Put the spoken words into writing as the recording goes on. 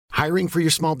Hiring for your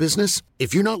small business?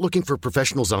 If you're not looking for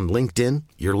professionals on LinkedIn,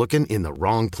 you're looking in the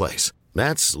wrong place.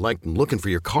 That's like looking for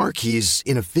your car keys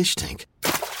in a fish tank.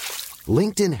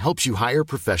 LinkedIn helps you hire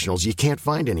professionals you can't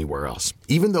find anywhere else,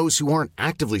 even those who aren't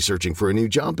actively searching for a new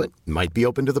job but might be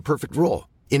open to the perfect role.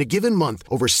 In a given month,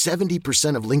 over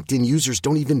 70% of LinkedIn users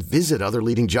don't even visit other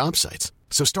leading job sites.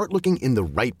 So start looking in the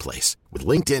right place. With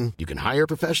LinkedIn, you can hire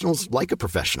professionals like a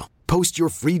professional. Post your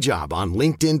free job on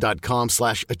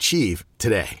linkedin.com/achieve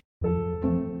today.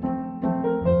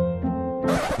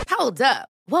 Hold up.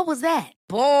 What was that?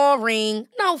 Boring.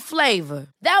 No flavor.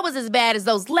 That was as bad as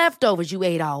those leftovers you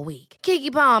ate all week.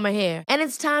 Keke Palmer here. And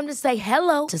it's time to say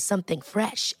hello to something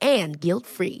fresh and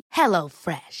guilt-free. Hello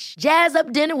Fresh. Jazz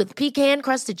up dinner with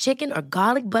pecan-crusted chicken or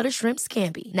garlic butter shrimp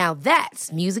scampi. Now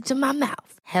that's music to my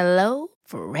mouth. Hello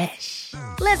Fresh.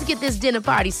 Let's get this dinner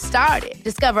party started.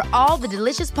 Discover all the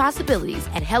delicious possibilities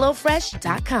at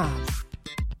hellofresh.com.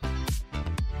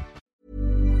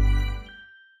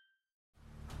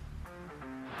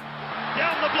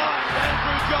 Down the blind,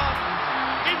 Andrew John.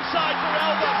 Inside for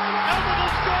Albert. Albert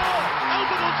will score.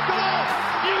 Albert will score.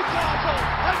 Newcastle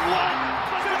have won.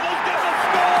 Fiddler's going to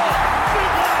score.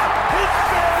 Fiddler, his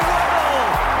farewell.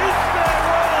 His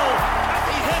farewell. And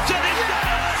he hits it. He's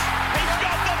done it. He's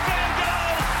got the field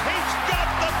goal. He's got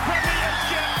the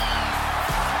premiership.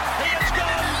 He has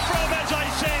gone from, as I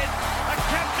said, a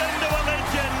captain to a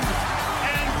legend.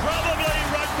 And probably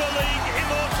rugby league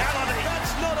immortality.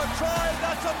 That's not a try.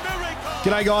 That's a miracle.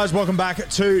 G'day guys, welcome back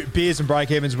to Beers and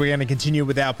Break-Evens. We're going to continue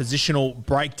with our positional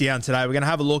breakdown today. We're going to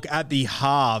have a look at the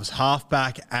halves,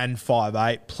 halfback and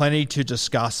 5'8". Plenty to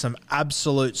discuss, some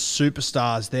absolute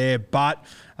superstars there, but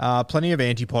plenty of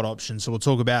anti-pod options. So we'll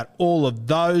talk about all of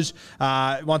those.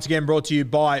 Once again, brought to you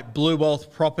by Blue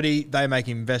Wealth Property. They make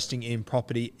investing in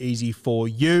property easy for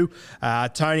you.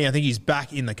 Tony, I think he's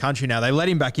back in the country now. They let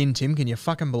him back in, Tim. Can you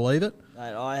fucking believe it?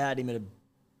 Mate, I had him at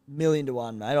 1,000,000 to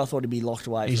 1, mate. I thought he'd be locked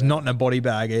away. He's not in a body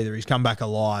bag either. He's come back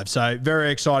alive. So very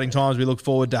exciting times. We look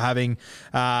forward to having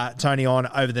Tony on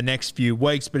over the next few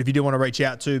weeks. But if you do want to reach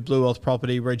out to Blue Wealth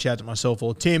Property, reach out to myself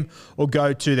or Tim, or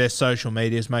go to their social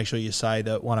medias. Make sure you say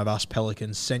that one of us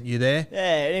Pelicans sent you there.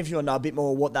 Yeah, and if you want to know a bit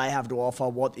more what they have to offer,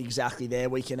 what exactly there,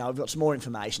 we've got some more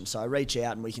information. So reach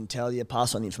out and we can tell you,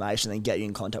 pass on the information, and get you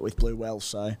in contact with Blue Wealth.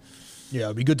 So yeah,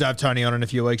 it'll be good to have Tony on in a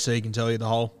few weeks so he can tell you the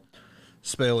whole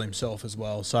spiel himself as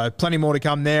well. So plenty more to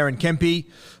come there. And Kempy,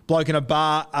 Bloke in a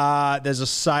Bar, there's a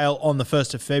sale on the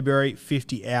 1st of February,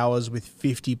 50 hours with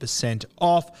 50%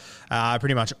 off.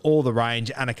 Pretty much all the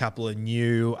range and a couple of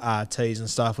new teas and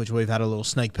stuff, which we've had a little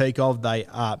sneak peek of. They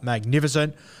are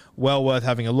magnificent. Well worth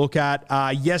having a look at.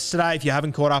 Yesterday, if you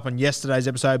haven't caught up on yesterday's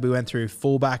episode, we went through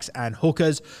fullbacks and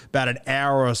hookers. About an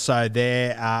hour or so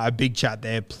there. A big chat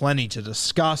there. Plenty to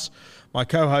discuss. My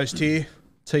co-host here,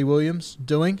 T. Williams,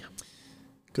 doing...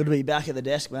 Good to be back at the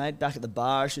desk, mate. Back at the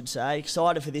bar, I should say.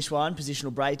 Excited for this one,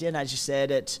 positional breakdown. As you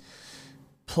said, it's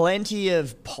plenty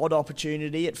of pod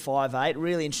opportunity at 5'8".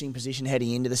 Really interesting position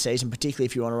heading into the season, particularly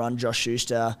if you want to run Josh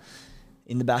Schuster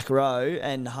in the back row.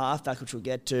 And halfback, which we'll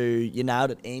get to, you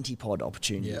nailed it, anti-pod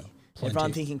opportunity. Yeah,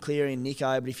 everyone thinking Cleary and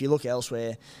Nico, but if you look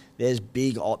elsewhere, there's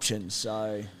big options.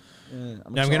 So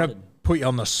I'm going to put you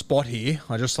on the spot here.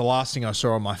 The last thing I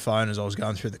saw on my phone as I was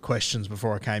going through the questions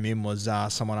before I came in was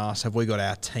someone asked, have we got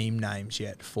our team names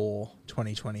yet for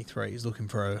 2023? He's looking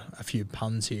for a few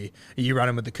puns here. Are you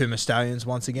running with the Kuma Stallions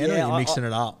once again, or are you mixing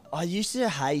it up? I used to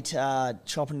hate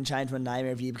chopping and changing my name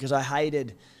every year because I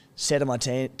hated setting my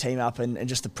team up and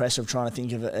just the pressure of trying to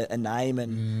think of a name.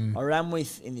 And I ran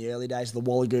with, in the early days, the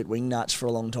Wallagoot Wingnuts for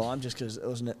a long time just because it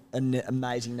was an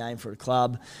amazing name for a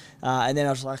club. And then I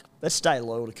was like, let's stay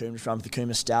loyal to Kuma, just run with the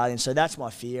Kuma Stallions. So that's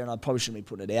my fear, and I probably shouldn't be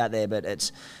putting it out there, but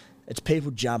it's people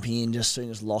jumping in just as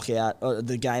soon as lockout, or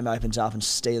the game opens up and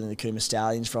stealing the Kuma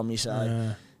Stallions from me.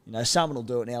 So... You know, someone will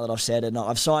do it now that I've said it. And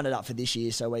I've signed it up for this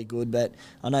year, so we're good. But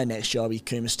I know next year I'll be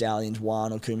Kuma Stallions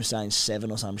 1 or Kuma Stallions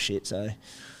 7 or some shit. So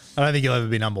I don't think you'll ever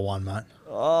be number 1, mate.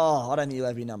 Oh, I don't think you'll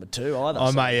ever be number 2 either.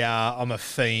 I'm a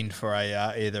fiend for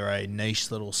either a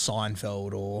niche little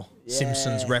Seinfeld or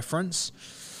Simpsons reference.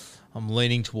 I'm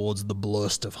leaning towards the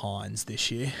Blurst of Hines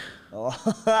this year,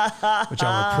 which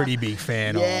I'm a pretty big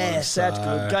fan of. Yes, that's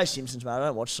good. Go Simpsons, mate. I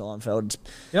don't watch Seinfeld.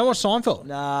 You don't watch Seinfeld?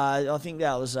 No, I think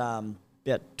that was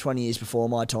about 20 years before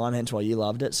my time, hence why you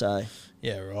loved it. So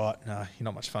yeah, right. No, you're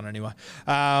not much fun anyway.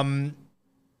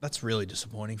 That's really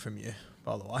disappointing from you,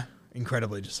 by the way.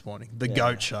 Incredibly disappointing. The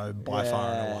GOAT show by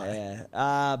far and away.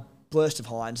 Yeah. Blurst of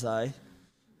Hines, though.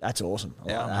 That's awesome.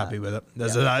 Yeah, I'm happy with it.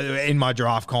 There's in my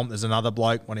draft comp, there's another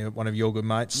bloke, one of your good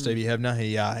mates, Stevie Hebner.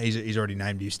 He's already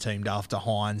named his team after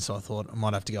Hines, so I thought I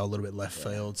might have to go a little bit left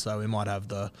field. So we might have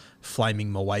the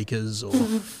Flaming Mawakas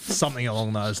or something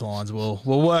along those lines. We'll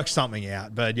work something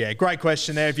out. But yeah, great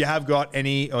question there. If you have got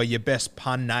any or your best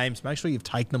pun names, make sure you've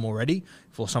taken them already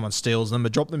before someone steals them.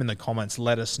 But drop them in the comments.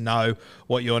 Let us know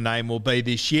what your name will be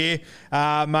this year,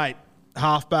 mate.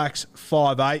 Halfbacks,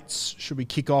 5'8". Should we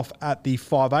kick off at the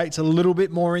 5'8"? It's a little bit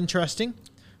more interesting.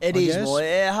 It is more.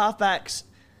 Yeah, halfbacks,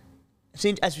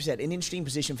 as we said, an interesting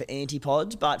position for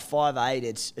antipods, but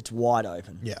 5'8", it's wide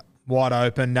open. Yeah, wide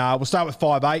open. We'll start with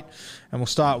 5'8", and we'll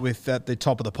start with at the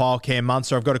top of the pile, Cam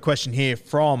Munster. I've got a question here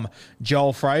from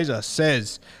Joel Fraser.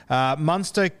 Says,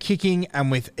 Munster kicking and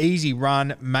with easy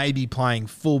run, maybe playing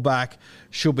fullback.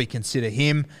 Should we consider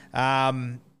him?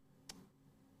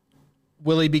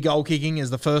 Will he be goal kicking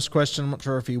is the first question. I'm not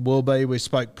sure if he will be. We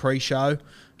spoke pre-show.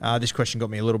 This question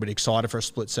got me a little bit excited for a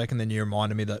split second. Then you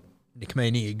reminded me that Nick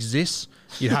Meaney exists.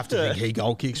 You'd have to think he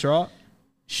goal kicks, right?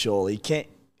 Surely.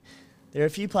 There are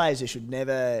a few players that should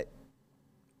never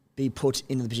be put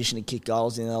into the position to kick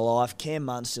goals in their life. Cam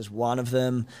Munster's one of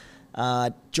them.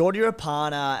 Jordi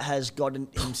Rapana has gotten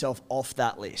himself off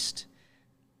that list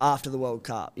after the World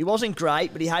Cup. He wasn't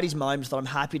great, but he had his moments that I'm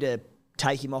happy to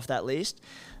take him off that list.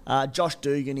 Josh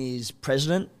Dugan is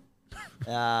president.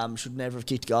 Should never have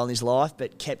kicked a goal in his life,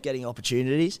 but kept getting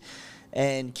opportunities.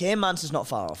 And Cam Munster's not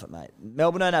far off it, mate.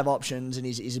 Melbourne don't have options, and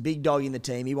he's a big dog in the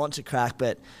team. He wants a crack,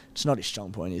 but it's not his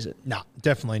strong point, is it? No,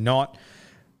 definitely not.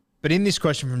 But in this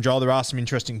question from Joel, there are some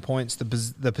interesting points.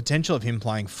 The potential of him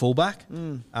playing fullback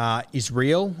is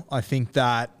real. I think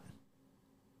that...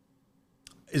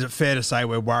 Is it fair to say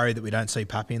we're worried that we don't see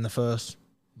Pappy in the first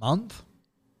month?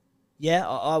 Yeah,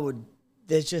 I would...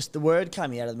 There's just the word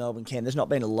coming out of the Melbourne camp. There's not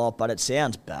been a lot, but it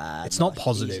sounds bad. It's not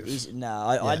positive.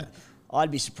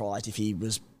 I'd be surprised if he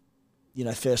was,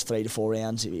 first 3 to 4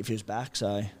 rounds if he was back.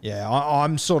 So yeah,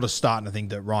 I'm sort of starting to think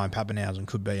that Ryan Papenhuyzen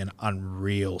could be an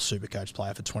unreal Supercoach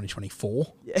player for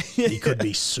 2024. Yeah. He could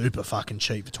be super fucking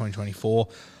cheap for 2024.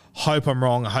 Hope I'm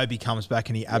wrong. I hope he comes back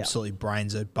and he absolutely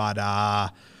brains it. But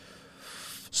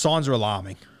signs are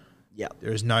alarming. Yeah,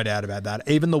 there is no doubt about that.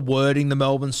 Even the wording the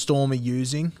Melbourne Storm are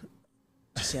using.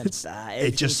 Sounds bad.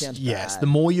 It just sounds bad. The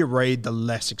more you read, the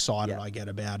less excited I get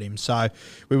about him. So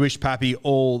we wish Pappy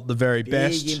all the very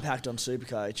best. Big impact on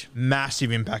Supercoach.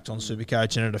 Massive impact on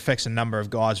Supercoach, and it affects a number of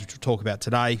guys, which we'll talk about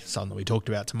today, something that we talked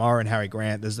about tomorrow, and Harry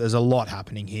Grant. There's a lot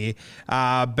happening here.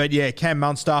 But yeah, Cam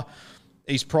Munster,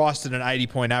 he's priced at an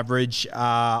 80-point average.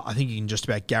 I think you can just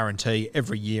about guarantee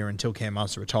every year until Cam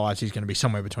Munster retires, he's going to be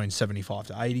somewhere between 75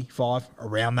 to 85,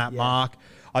 around that mark.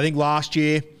 I think last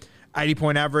year,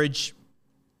 80-point average.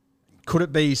 Could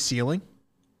it be his ceiling?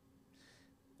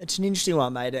 It's an interesting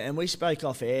one, mate. And we spoke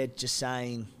off air just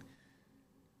saying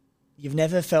you've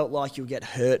never felt like you'll get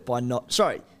hurt by not...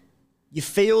 Sorry. You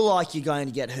feel like you're going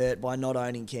to get hurt by not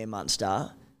owning Cam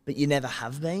Munster, but you never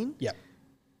have been. Yep.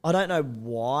 I don't know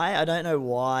why. I don't know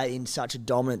why in such a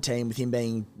dominant team with him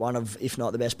being one of, if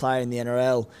not the best player in the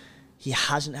NRL, he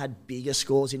hasn't had bigger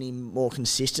scores in him more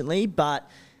consistently. But,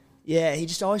 yeah, he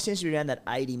just always seems to be around that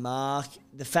 80 mark.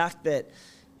 The fact that...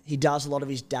 he does a lot of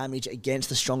his damage against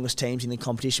the strongest teams in the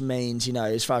competition means,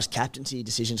 as far as captaincy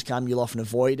decisions come, you'll often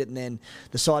avoid it. And then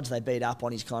the sides they beat up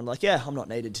on, he's kind of like, yeah, I'm not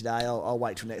needed today. I'll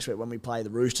wait till next week when we play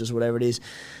the Roosters or whatever it is.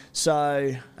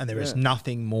 So... And there is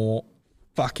nothing more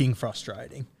fucking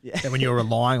frustrating than when you're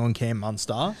relying on Cam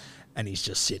Munster and he's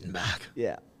just sitting back.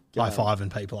 Yeah.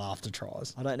 High-fiving people after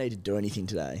tries. I don't need to do anything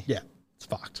today. Yeah, it's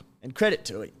fucked. And credit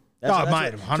to him. Mate,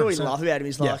 100%. That's what we love about him.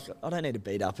 He's like, I don't need to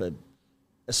beat up a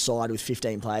side with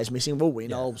 15 players missing. We'll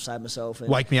win. I'll save myself.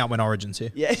 Wake me up when Origin's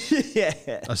here. Yeah. Yeah.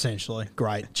 Essentially.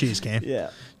 Great. Cheers, Cam. Yeah.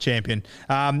 Champion.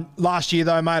 Last year,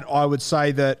 though, mate, I would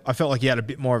say that I felt like he had a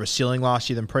bit more of a ceiling last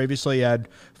year than previously. He had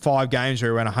 5 games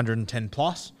where he went 110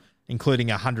 plus, including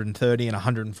 130 and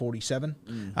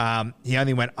 147. He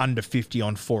only went under 50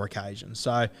 on 4 occasions.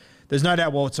 So there's no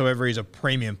doubt whatsoever he's a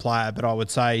premium player, but I would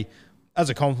say as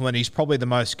a compliment, he's probably the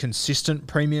most consistent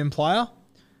premium player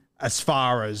as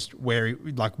far as where,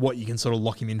 what you can sort of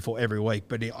lock him in for every week.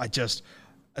 But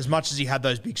as much as he had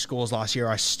those big scores last year,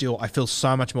 I feel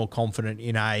so much more confident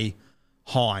in a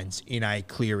Hines, in a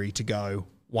Cleary to go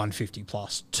 150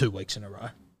 plus 2 weeks in a row.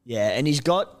 Yeah, and he's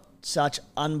got such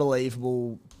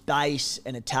unbelievable base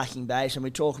and attacking base. And we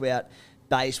talk about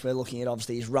base, we're looking at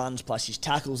obviously his runs plus his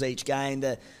tackles each game.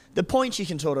 The points you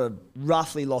can sort of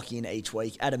roughly lock in each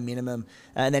week at a minimum.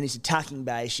 And then his attacking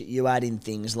base, you add in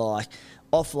things like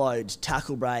offloads,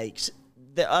 tackle breaks,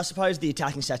 I suppose the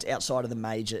attacking stats outside of the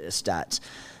major stats.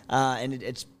 And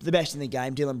it's the best in the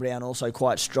game. Dylan Brown also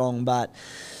quite strong, but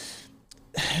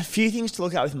a few things to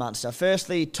look at with Munster.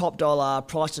 Firstly, top dollar,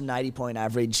 priced at an 80-point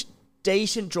average.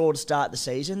 Decent draw to start the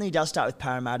season. He does start with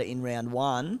Parramatta in round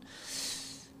 1.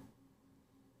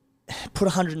 Put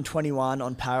 121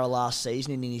 on Para last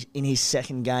season in his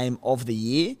second game of the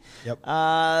year. Yep.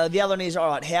 The other one is, all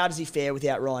right, how does he fare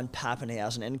without Ryan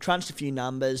Papenhuyzen? And crunched a few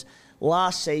numbers.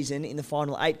 Last season, in the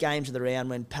final 8 games of the round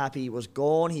when Pappy was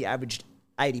gone, he averaged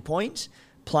 80 points,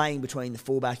 playing between the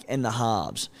fullback and the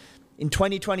halves. In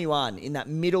 2021, in that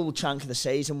middle chunk of the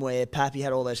season where Pappy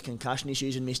had all those concussion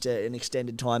issues and missed an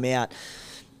extended time out,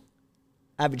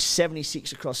 averaged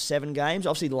 76 across 7 games.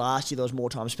 Obviously, last year there was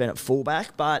more time spent at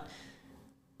fullback, but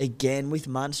again, with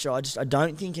Munster, I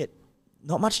don't think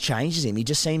not much changes him. He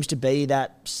just seems to be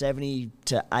that 70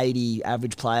 to 80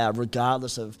 average player,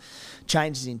 regardless of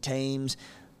changes in teams.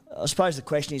 I suppose the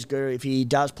question is, Guru, if he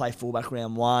does play fullback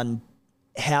round 1,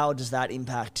 how does that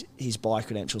impact his buy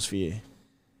credentials for you?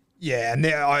 Yeah, and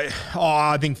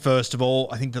I think first of all,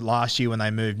 I think that last year when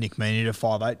they moved Nick Meaney to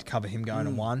 5'8" to cover him going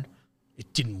to 1,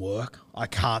 it didn't work. I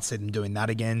can't see them doing that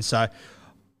again. So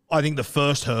I think the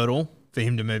first hurdle for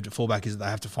him to move to fullback is that they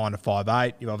have to find a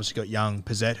 5'8". You've obviously got young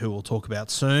Pizzette, who we'll talk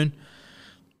about soon.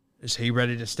 Is he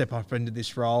ready to step up into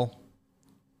this role?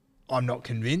 I'm not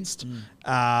convinced.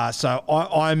 So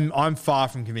I'm far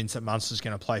from convinced that Munster's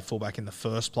going to play fullback in the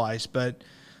first place. But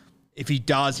if he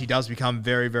does become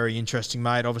very, very interesting,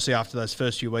 mate. Obviously, after those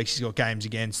first few weeks, he's got games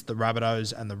against the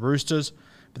Rabbitohs and the Roosters.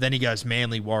 But then he goes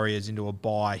Manly Warriors into a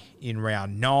bye in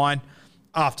round 9.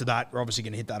 After that, we're obviously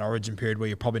going to hit that origin period where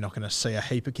you're probably not going to see a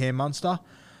heap of Cam Munster.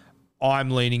 I'm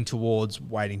leaning towards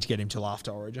waiting to get him till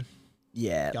after origin.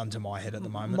 Yeah. Gun to my head at the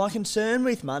moment. My concern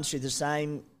with Munster is the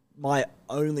same, my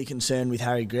only concern with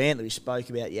Harry Grant that we spoke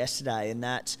about yesterday, and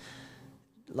that's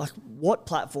like what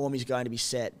platform is going to be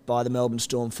set by the Melbourne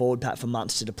Storm forward pack for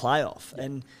Munster to play off.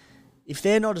 And if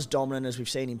they're not as dominant as we've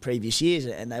seen in previous years,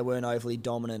 and they weren't overly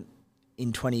dominant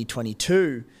in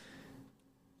 2022,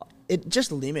 it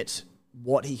just limits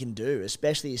what he can do,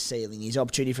 especially his ceiling, his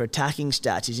opportunity for attacking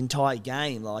stats, his entire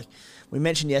game. Like we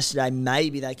mentioned yesterday,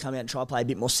 maybe they come out and try to play a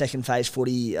bit more second phase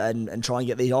footy and try and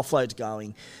get these offloads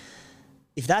going.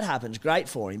 If that happens, great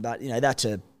for him. But that's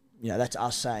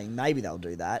us saying maybe they'll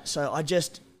do that. So I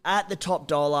just, at the top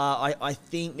dollar, I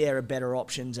think there are better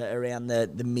options around the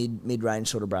mid-range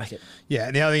sort of bracket. Yeah,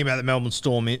 and the other thing about the Melbourne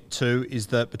Storm too is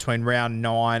that between round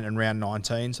 9 and round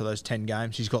 19, so those 10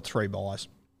 games, he's got 3 buys,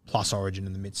 plus origin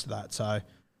in the midst of that. So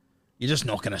you're just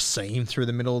not going to see him through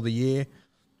the middle of the year.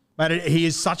 But he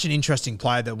is such an interesting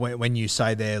player that when you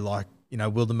say they're like,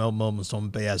 will the Melbourne Storm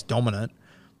be as dominant,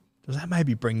 does that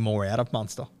maybe bring more out of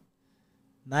Munster?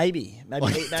 Maybe.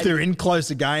 If they're in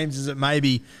closer games, is it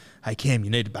maybe, hey, Cam, you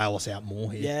need to bail us out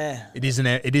more here? Yeah. It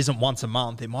isn't once a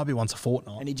month. It might be once a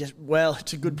fortnight. And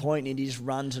it's a good point, and he just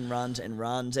runs and runs and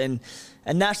runs. And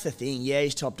that's the thing. Yeah,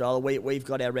 he's top dollar. We've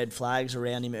got our red flags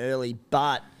around him early,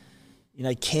 but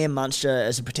Cam Munster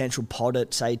as a potential pod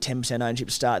at, say, 10% ownership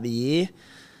to start the year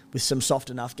with some soft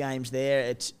enough games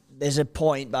there, there's a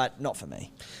point, but not for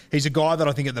me. He's a guy that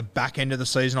I think at the back end of the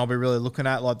season I'll be really looking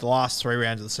at. Like the last 3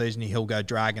 rounds of the season, he'll go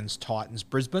Dragons, Titans,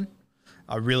 Brisbane.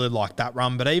 I really like that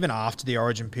run. But even after the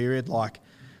origin period, like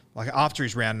after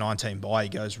his round 19 bye, he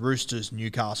goes Roosters,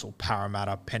 Newcastle,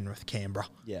 Parramatta, Penrith, Canberra.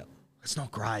 Yeah. It's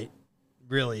not great.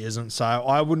 Really isn't. So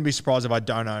I wouldn't be surprised if I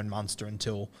don't own Munster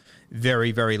until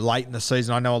very, very late in the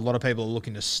season. I know a lot of people are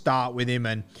looking to start with him,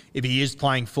 and if he is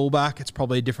playing fullback, it's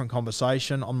probably a different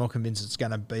conversation. I'm not convinced it's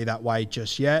going to be that way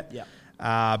just yet. Yeah.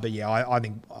 But yeah, I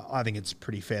think it's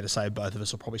pretty fair to say both of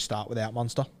us will probably start without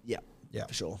Munster. Yeah. Yeah.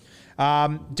 For sure.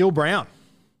 Dill Brown.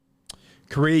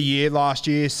 Career year last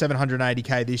year,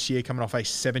 780K this year, coming off a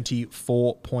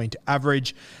 74-point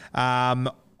average. I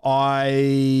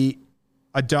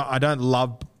don't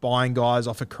love buying guys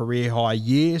off a career high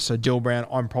year, so Dill Brown,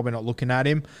 I'm probably not looking at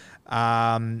him.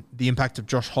 The impact of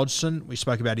Josh Hodgson, we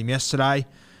spoke about him yesterday.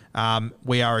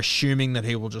 We are assuming that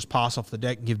he will just pass off the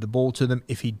deck and give the ball to them.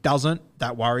 If he doesn't,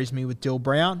 that worries me with Dill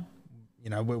Brown.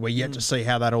 We're yet to see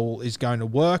how that all is going to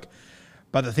work.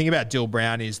 But the thing about Dill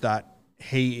Brown is that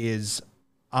he is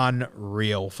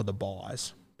unreal for the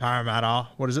buys. Parramatta,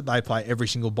 what is it? They play every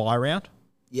single buy round.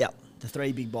 Yep, the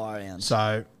 3 big buy rounds.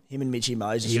 So him and Mitchy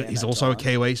Moses. He's also a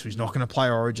Kiwi, so he's not going to play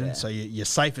Origin. Yeah. So you're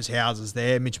safe as houses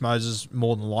there. Mitch Moses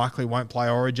more than likely won't play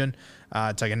Origin.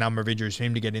 Take a number of injuries for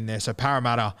him to get in there. So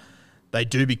Parramatta, they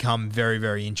do become very,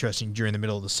 very interesting during the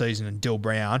middle of the season. And Dill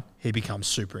Brown, he becomes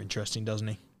super interesting, doesn't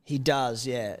he? He does,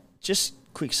 yeah. Just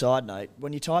quick side note,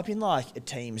 when you type in like a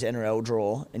team's NRL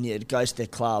draw and it goes to their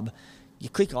club, You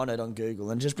click on it on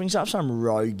Google and it just brings up some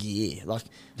rogue year. Like,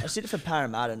 I did it for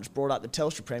Parramatta and it's brought up the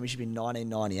Telstra Premiership in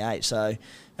 1998. So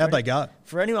How'd they go?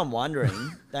 For anyone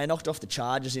wondering, they knocked off the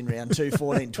Chargers in round 2,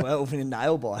 14-12 in a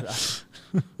nail-biter.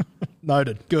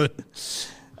 Noted. Good.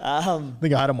 I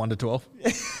think I had them 1-12.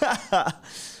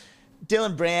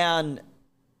 Dylan Brown,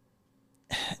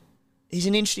 he's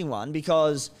an interesting one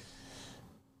because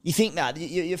you think that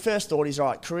your first thought is,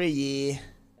 right, career year,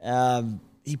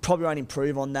 he probably won't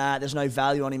improve on that. There's no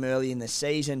value on him early in the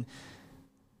season.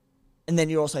 And then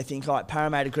you also think, all right,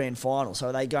 Parramatta Grand Final, so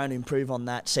are they going to improve on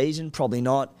that season? Probably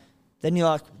not. Then you're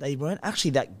like, they weren't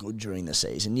actually that good during the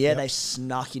season. Yeah, They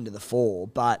snuck into the 4,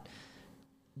 but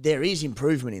there is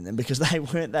improvement in them because they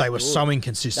weren't that good. They were so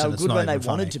inconsistent. They were good when they wanted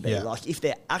funny. to be. Yeah. Like, if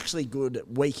they're actually good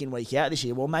week in, week out this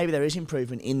year, well, maybe there is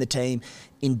improvement in the team,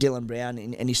 in Dylan Brown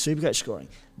and his Supercoach scoring.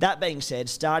 That being said,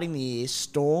 starting the year,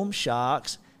 Storm,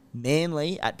 Sharks,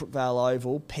 Manly at Brookvale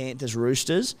Oval, Panthers,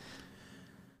 Roosters.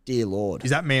 Dear Lord.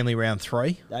 Is that Manly round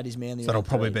 3? That is Manly So round that'll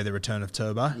probably 3. be the return of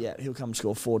Turbo. Yeah, he'll come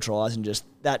score 4 tries and just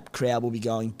that crowd will be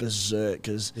going berserk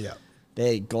because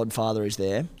their godfather is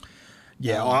there.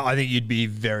 Yeah, I think you'd be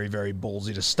very, very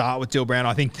ballsy to start with Dylan Brown.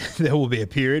 I think there will be a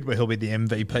period where he'll be the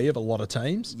MVP of a lot of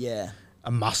teams. Yeah.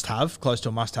 A must-have, close to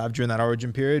a must-have during that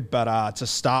origin period. But to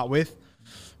start with,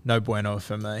 no bueno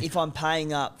for me. If I'm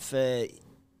paying up for a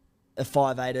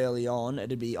 5'8" early on,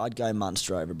 I'd go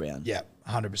Munster over Brown. Yeah,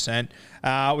 100%.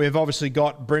 We've obviously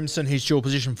got Brimson, his dual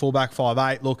position fullback,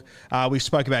 5'8". Look, we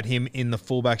spoke about him in the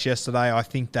fullbacks yesterday. I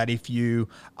think that if you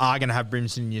are going to have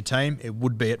Brimson in your team, it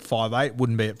would be at 5'8",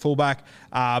 wouldn't be at fullback.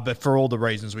 But for all the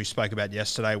reasons we spoke about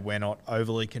yesterday, we're not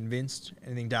overly convinced.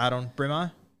 Anything to add on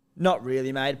Brimo? Not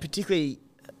really, mate. Particularly,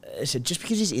 I said, just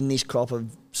because he's in this crop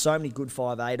of so many good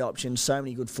 5'8" options, so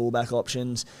many good fullback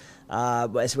options.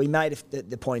 So we made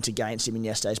the points against him in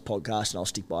yesterday's podcast, and I'll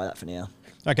stick by that for now.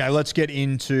 Okay, let's get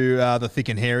into the thick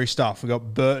and hairy stuff. We've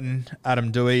got Burton,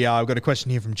 Adam Dewey. I've got a question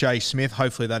here from Jay Smith.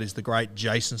 Hopefully that is the great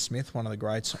Jason Smith, one of the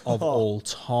greats of all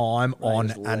time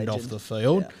on and off the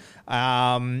field.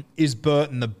 Yeah. Is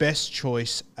Burton the best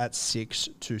choice at 6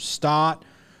 to start?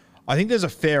 I think there's a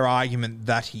fair argument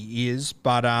that he is,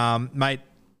 but, mate,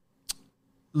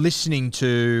 listening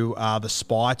to the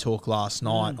Spy talk last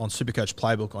night on Supercoach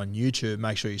Playbook on YouTube,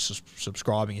 make sure you're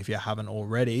subscribing if you haven't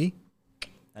already.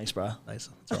 Thanks, bro. Thanks.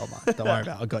 That's all right, mate. Don't worry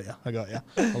about it. I got you.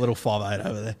 A little 5'8"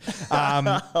 over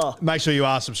there. Make sure you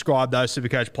are subscribed, though,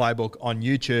 Supercoach Playbook on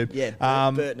YouTube. Yeah,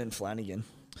 Burton and Flanagan.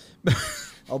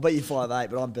 I'll bet you 5'8",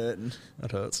 but I'm Burton.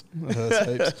 That hurts.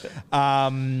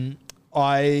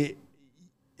 Heaps.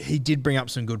 He did bring up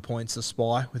some good points, the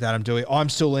Spy, with Adam Dewey. I'm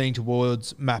still leaning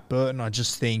towards Matt Burton. I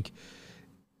just think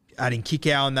adding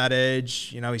Kikau on that edge,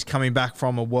 he's coming back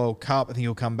from a World Cup. I think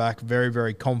he'll come back very,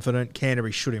 very confident.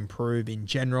 Canterbury should improve in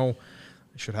general.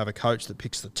 They should have a coach that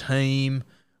picks the team.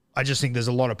 I just think there's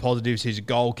a lot of positives. He's a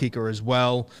goal kicker as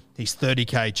well. He's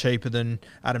 $30K cheaper than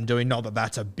Adam Dewey. Not that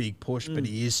that's a big push, but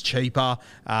he is cheaper.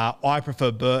 I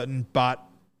prefer Burton, but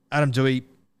Adam Dewey,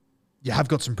 you have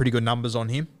got some pretty good numbers on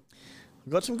him.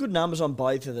 We've got some good numbers on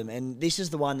both of them, and this is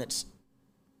the one that's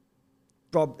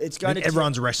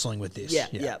everyone's wrestling with this.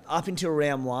 Yeah. Up until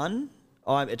round 1,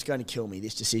 it's going to kill me,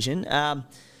 this decision. And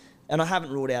I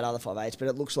haven't ruled out other 5'8", but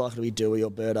it looks like it'll be Dewey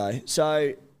or Birdo.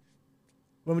 So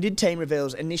when we did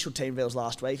initial team reveals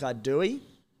last week, I had Dewey,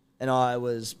 and I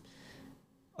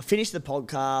finished the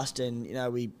podcast,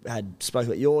 and we had spoke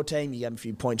about your team. You gave me a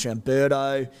few points around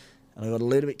Birdo, and I got a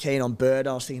little bit keen on Birdo.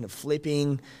 I was thinking of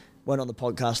flipping. Went on the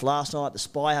podcast last night. The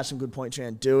Spy had some good points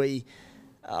around Dewey.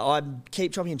 I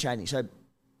keep chopping and changing. So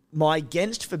my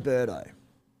against for Birdo.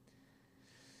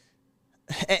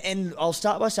 And I'll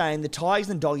start by saying the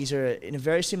Tigers and Doggies are in a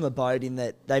very similar boat in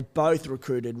that they've both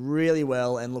recruited really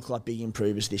well and look like big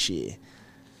improvers this year.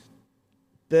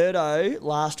 Birdo,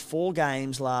 last 4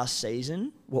 games last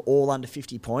season were all under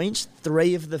 50 points.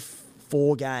 3 of the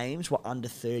 4 games were under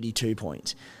 32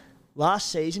 points.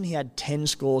 Last season, he had 10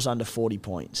 scores under 40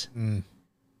 points.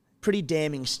 Pretty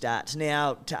damning stats.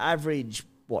 Now, to average,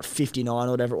 59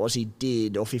 or whatever it was he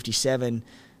did, or 57,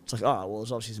 it's like, oh, well,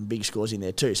 there's obviously some big scores in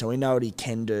there too, so we know what he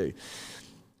can do.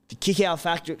 The kick-out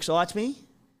factor excites me.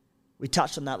 We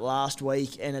touched on that last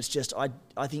week, and it's just,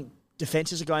 I think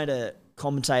defences are going to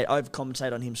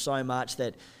overcompensate on him so much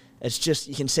that it's just,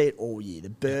 you can see it all year. The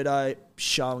Birdo,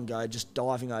 show and go, just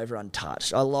diving over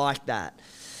untouched. I like that.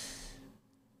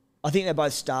 I think they're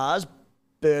both stars.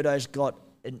 Birdo's got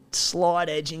a slight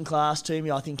edge in class to me.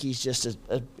 I think he's just,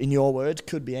 in your words,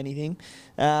 could be anything.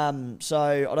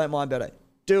 So I don't mind Birdo.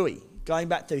 Dewey, going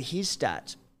back through his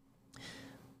stats,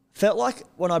 felt like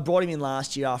when I brought him in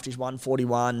last year after his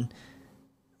 141,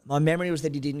 my memory was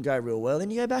that he didn't go real well. Then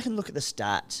you go back and look at the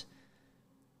stats.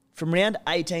 From round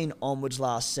 18 onwards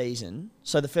last season,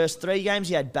 so the first 3 games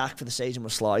he had back for the season were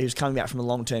slow. He was coming back from a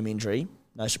long-term injury,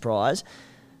 no surprise.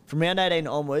 From round 18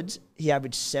 onwards, he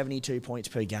averaged 72 points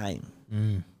per game,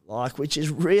 which is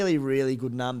really, really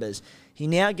good numbers. He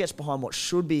now gets behind what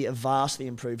should be a vastly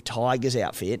improved Tigers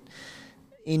outfit.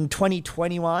 In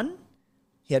 2021,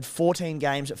 he had 14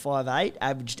 games at 5'8",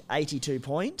 averaged 82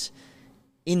 points.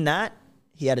 In that,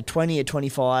 he had a 20, a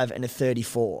 25, and a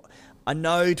 34. I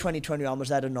know 2021 was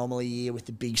that anomaly year with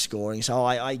the big scoring, so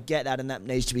I get that, and that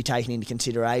needs to be taken into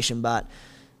consideration, but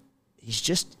there's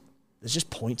just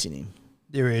points in him.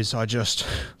 There is.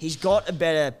 He's got a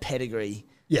better pedigree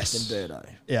than Birdo.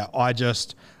 Yeah,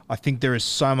 I think there is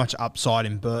so much upside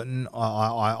in Burton.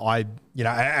 And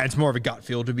it's more of a gut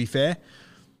feel, to be fair.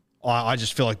 I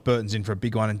just feel like Burton's in for a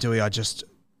big one, and Dewey,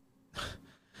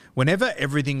 whenever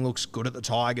everything looks good at the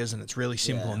Tigers and it's really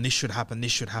simple and this should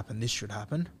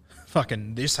happen,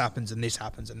 fucking this happens and this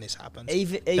happens and this happens.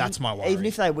 That's my worry. Even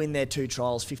if they win their 2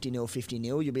 trials 50-0,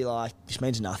 50-0, you'll be like, this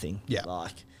means nothing. Yeah.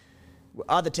 Like,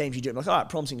 other teams you do it, like, all right,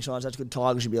 promising signs, that's good.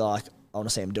 Tigers, you'll be like, I want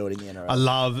to see them do it in the NRL. I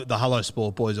love the Hello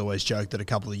Sport boys always joke that a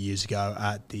couple of years ago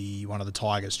at one of the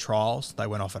Tigers trials, when they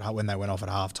went off at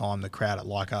halftime, the crowd at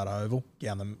Leichhardt Oval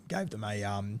gave them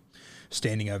a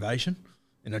standing ovation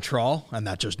in a trial, and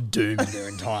that just doomed their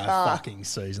entire fucking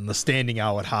season. The standing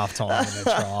O at halftime in a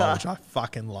trial, which I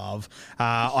fucking love.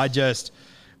 I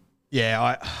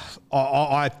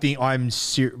think I'm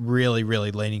really,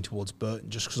 really leaning towards Burton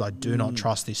just because I do not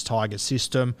trust this Tigers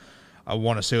system. I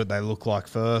want to see what they look like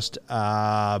first.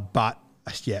 But,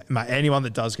 yeah, mate, anyone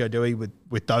that does go Dewey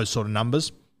with those sort of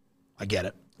numbers, I get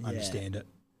it. I understand it.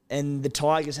 And the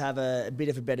Tigers have a bit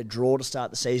of a better draw to start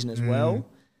the season as well.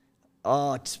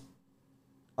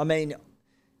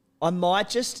 I might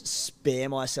just spare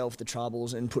myself the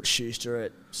troubles and put Schuster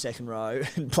at second row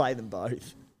and play them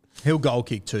both. He'll goal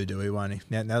kick too, Dewey, won't he?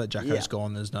 Now that Jacko's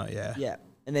gone, there's no, Yeah.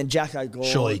 And then Jacko Gawn.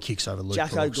 Surely he kicks over Luke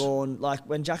Jacko Brooks. Gawn, like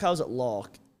when Jacko's at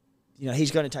lock,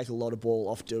 he's going to take a lot of ball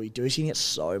off Dewey. Dewey's going to get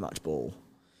so much ball.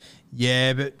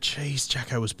 Yeah, but geez,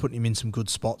 Jacko was putting him in some good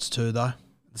spots too, though. At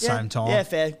the same time. Yeah,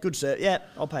 fair. Good sir. Yeah,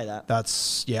 I'll pay that.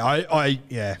 That's, I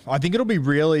think it'll be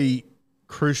really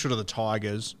crucial to the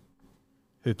Tigers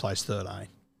who plays 13.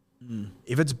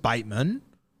 If it's Bateman,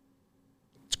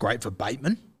 it's great for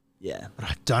Bateman. Yeah. But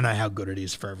I don't know how good it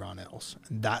is for everyone else.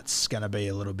 And that's going to be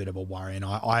a little bit of a worry. And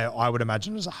I would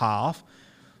imagine as a half,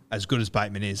 as good as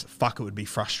Bateman is, it would be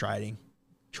frustrating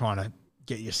trying to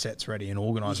get your sets ready and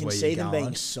organise where you're going. You can see them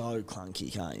being so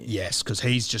clunky, can't you? Yes, because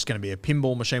he's just going to be a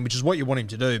pinball machine, which is what you want him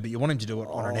to do, but you want him to do it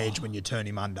on an edge when you turn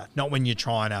him under, not when you're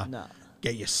trying to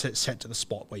get your set to the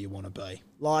spot where you want to be.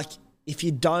 Like, if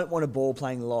you don't want a ball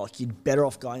playing lock, you're better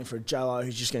off going for a Joe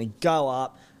who's just going to go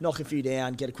up, knock a few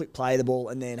down, get a quick play of the ball,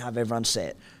 and then have everyone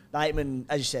set. Bateman,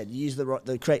 as you said, you use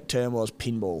the correct term was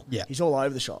pinball. Yeah. He's all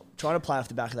over the shop. Trying to play off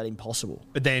the back of that, impossible.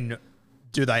 But then,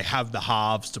 do they have the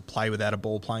halves to play without a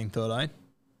ball playing 13?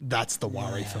 That's the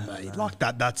worry for me. Like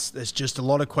there's just a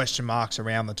lot of question marks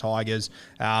around the Tigers.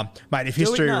 Mate, if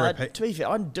history repeats... To be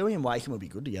fair, Dewey and Wakeham would be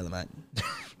good together, mate.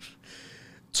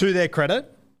 To their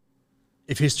credit,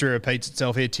 if history repeats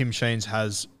itself here, Tim Sheens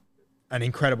has an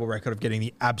incredible record of getting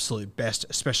the absolute best,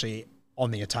 especially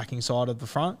on the attacking side of the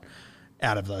front,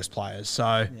 out of those players.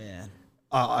 So, yeah.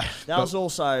 I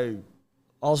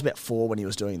was about 4 when he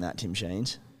was doing that, Tim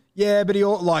Sheens. Yeah, but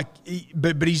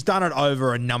but he's done it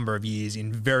over a number of years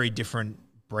in very different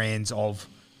brands of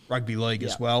rugby league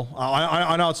as well.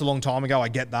 I know it's a long time ago, I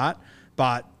get that,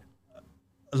 but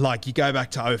like you go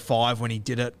back to 05 when he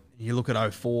did it, you look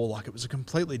at 04, like it was a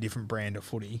completely different brand of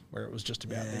footy where it was just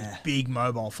about these big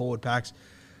mobile forward packs.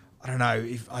 I don't know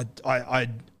if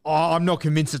I'm not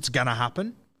convinced it's going to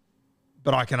happen,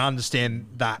 but I can understand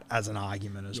that as an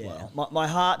argument as well. My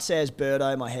heart says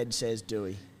Birdo, my head says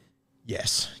Dewey.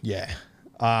 Yes, yeah.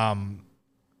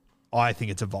 I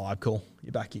think it's a vibe call.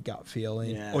 You back your gut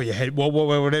feeling or your head,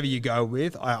 whatever you go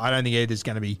with. I don't think either's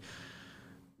going to be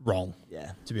wrong.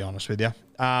 Yeah, to be honest with you.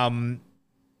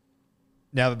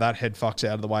 Now that head fuck's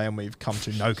out of the way and we've come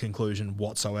to no conclusion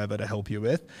whatsoever to help you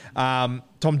with, Tom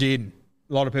Dearden.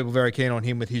 A lot of people very keen on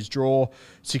him with his draw,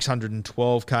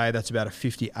 612K. That's about a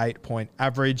 58-point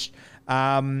average.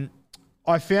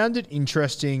 I found it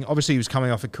interesting. Obviously, he was coming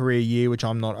off a career year, which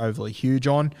I'm not overly huge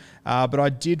on. But I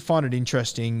did find it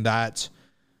interesting that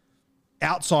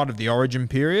outside of the Origin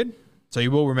period, so you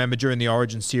will remember during the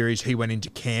Origin series, he went into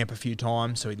camp a few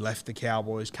times. So he left the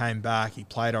Cowboys, came back, he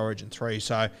played Origin 3.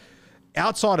 So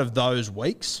outside of those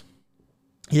weeks,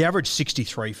 He averaged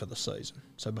 63 for the season,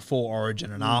 so before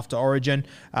Origin and after Origin.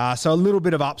 So a little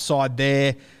bit of upside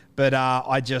there, but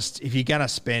if you're going to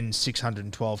spend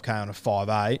 $612K on a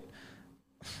 5'8",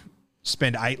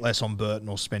 spend 8 less on Burton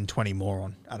or spend 20 more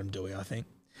on Adam Doueihi, I think.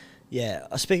 Yeah,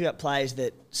 I speak about players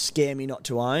that scare me not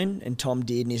to own, and Tom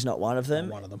Dearden is not one of them.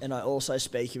 Not one of them. And I also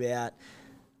speak about,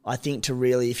 I think to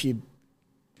really, if you're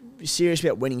serious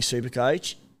about winning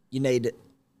Supercoach, you need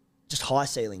just high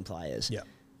ceiling players. Yeah.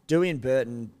 Doueihi and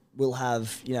Burton will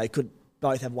have, could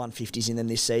both have 150s in them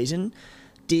this season.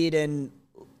 Dearden,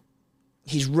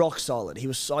 he's rock solid. He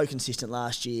was so consistent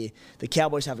last year. The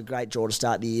Cowboys have a great draw to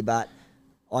start the year, but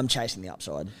I'm chasing the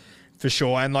upside. For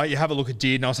sure. And you have a look at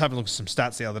Dearden. I was having a look at some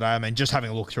stats the other day. I mean, just having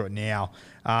a look through it now,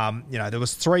 there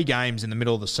was 3 games in the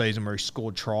middle of the season where he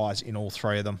scored tries in all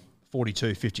 3 of them,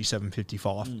 42, 57,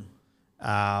 55.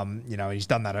 He's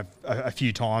done that a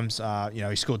few times.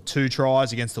 He scored 2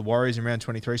 tries against the Warriors in round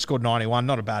 23, scored 91.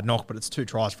 Not a bad knock, but it's 2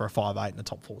 tries for a 5'8" in the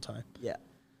top 14. Yeah.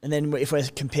 And then if we're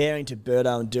comparing to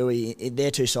Birdo and Doueihi, they're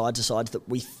 2 sides that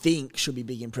we think should be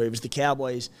big improvers. The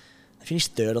Cowboys, they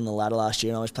finished 3rd on the ladder last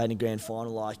year and almost played in a grand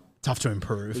final. Tough to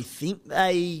improve. We think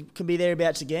they can be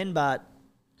thereabouts again, but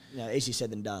easier said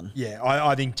than done. Yeah,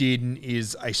 I think Dearden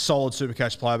is a solid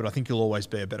Supercoach player, but I think he'll always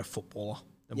be a better footballer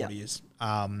than what he is.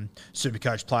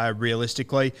 Supercoach player,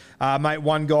 realistically. Mate,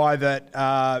 one guy that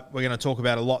we're going to talk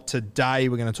about a lot today,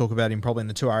 we're going to talk about him probably in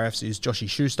the 2RFs, is Joshy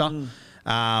Schuster.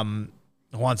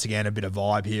 Once again, a bit of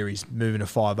vibe here. He's moving to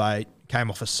 5'8",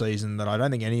 came off a season that I don't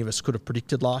think any of us could have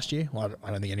predicted last year. Well, I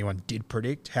don't think anyone did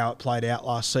predict how it played out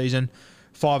last season.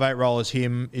 5'8" role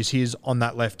is his on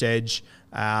that left edge.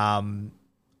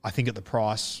 I think at the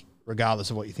price,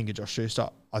 regardless of what you think of Josh Schuster,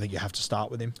 I think you have to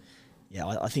start with him. Yeah,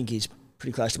 I think he's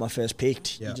pretty close to my first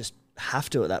pick. You just have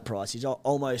to at that price. He's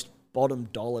almost bottom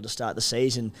dollar to start the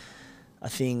season. I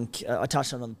think I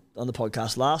touched on the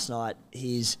podcast last night.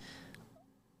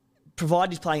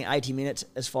 Provided he's playing 80 minutes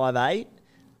as 5'8",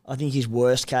 I think his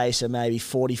worst case are maybe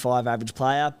 45 average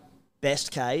player.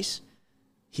 Best case,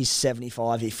 he's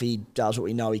 75 if he does what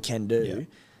we know he can do. Yeah.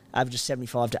 Averages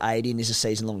 75 to 80 and is a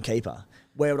season-long keeper.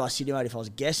 Where would I sit him at if I was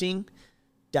guessing?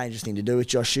 Dangerous thing to do with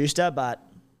Josh Schuster, but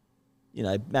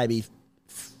maybe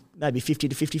 50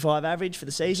 to 55 average for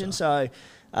the season. So,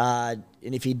 and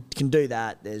if he can do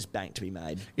that, there's bank to be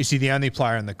made. Is he the only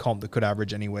player in the comp that could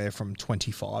average anywhere from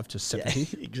 25 to 70? Yeah,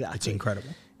 exactly. It's incredible.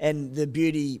 And the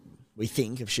beauty, we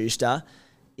think, of Schuster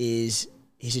is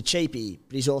he's a cheapie,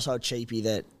 but he's also a cheapie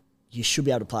that you should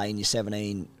be able to play in your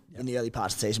 17 in the early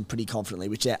parts of the season pretty confidently,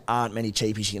 which there aren't many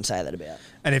cheapies you can say that about.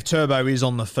 And if Turbo is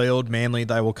on the field, Manly,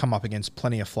 they will come up against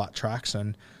plenty of flat tracks,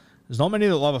 and there's not many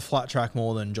that love a flat track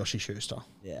more than Joshy Schuster.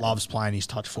 Yeah. Loves playing his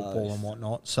touch football and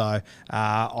whatnot. So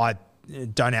I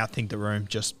don't outthink the room.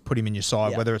 Just put him in your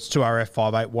side, whether it's 2RF,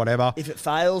 5'8", whatever. If it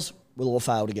fails, we'll all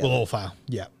fail together. We'll all fail,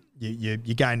 yeah. You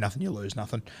gain nothing, you lose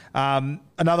nothing.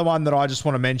 Another one that I just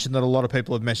want to mention that a lot of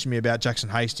people have messaged me about, Jackson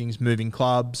Hastings, moving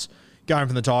clubs, going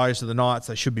from the Tigers to the Knights.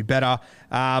 They should be better.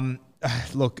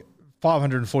 Look,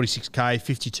 546K,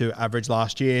 52 average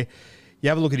last year. You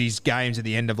have a look at his games at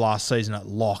the end of last season at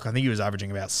lock. I think he was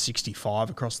averaging about 65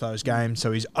 across those games.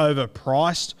 So he's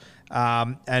overpriced.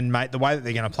 And, mate, the way that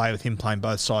they're going to play with him playing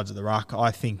both sides of the ruck, I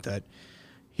think that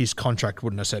his contract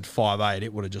wouldn't have said 5'8".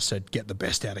 It would have just said get the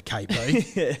best out of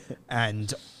KP.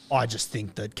 And I just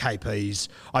think that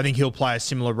I think he'll play a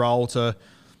similar role to...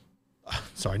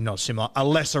 Sorry, not similar. A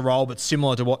lesser role, but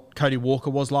similar to what Cody Walker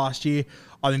was last year.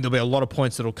 I think there'll be a lot of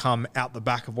points that'll come out the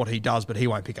back of what he does, but he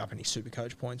won't pick up any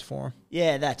Supercoach points for him.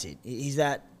 Yeah, that's it. He's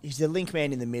the link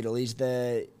man in the middle. He's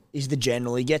the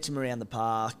general. He gets him around the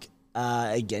park.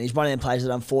 Again, he's one of them players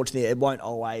that unfortunately it won't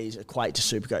always equate to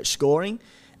Supercoach scoring.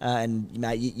 And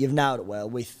mate, you've nailed it well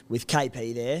with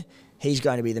KP there. He's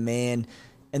going to be the man.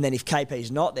 And then if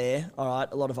KP's not there, all right,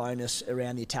 a lot of onus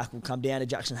around the attack will come down to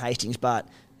Jackson Hastings, but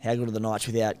how good are the Knights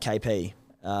without KP?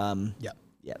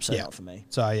 Not for me.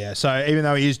 So even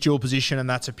though he is dual position and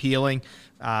that's appealing,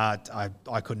 I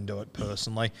couldn't do it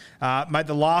personally. Mate,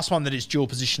 the last one that is dual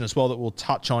position as well that we'll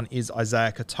touch on is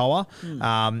Isaiah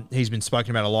Katoa. He's been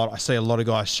spoken about a lot. I see a lot of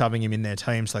guys shoving him in their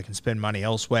team so they can spend money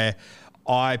elsewhere.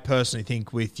 I personally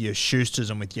think with your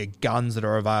Schusters and with your guns that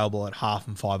are available at half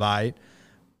and 5'8",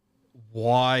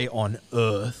 why on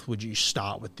earth would you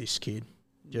start with this kid?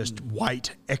 Just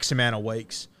wait X amount of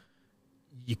weeks.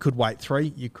 You could wait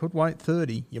 3. You could wait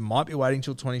 30. You might be waiting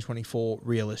till 2024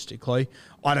 realistically.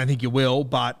 I don't think you will,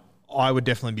 but I would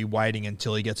definitely be waiting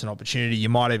until he gets an opportunity. You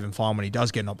might even find when he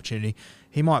does get an opportunity,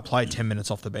 he might play 10 minutes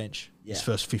off the bench his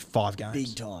first 5 games.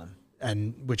 Big time.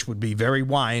 And which would be very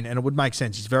Wayne, and it would make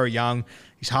sense. He's very young.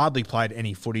 He's hardly played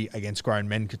any footy against grown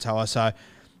men, Katoa. So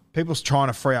people's trying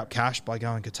to free up cash by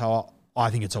going Katoa. I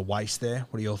think it's a waste there.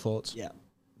 What are your thoughts? Yeah.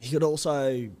 He could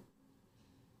also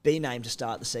be named to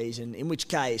start the season, in which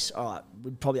case, all right,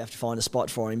 we'd probably have to find a spot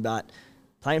for him, but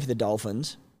playing for the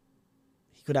Dolphins,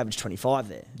 he could average 25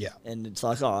 there. Yeah. And it's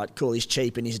like, all right, cool, he's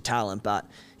cheap and he's a talent, but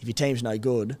if your team's no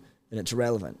good, then it's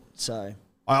irrelevant. So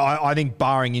I think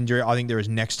barring injury, I think there is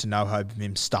next to no hope of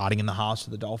him starting in the halves for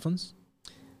the Dolphins.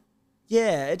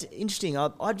 yeah, it's interesting.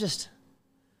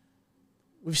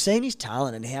 We've seen his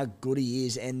talent and how good he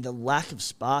is and the lack of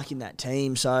spark in that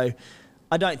team. So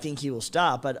I don't think he will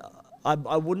start, but I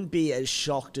wouldn't be as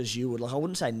shocked as you would. Like, I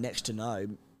wouldn't say next to no.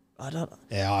 I don't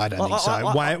think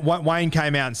so. Wayne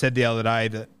came out and said the other day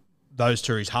that those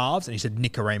two are his halves, and he said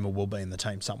Nick Arima will be in the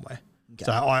team somewhere. Okay.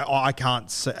 So I can't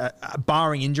say,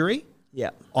 barring injury,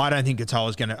 Yeah. I don't think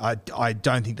Katoa's going to. I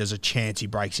don't think there's a chance he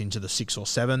breaks into the 6 or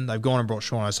 7. They've gone and brought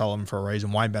Sean O'Sullivan for a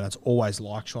reason. Wayne Bennett's always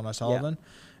liked Sean O'Sullivan. Yeah.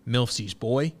 Milf's his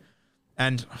boy.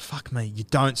 And fuck me, you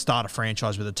don't start a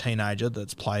franchise with a teenager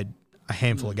that's played a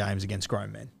handful of games against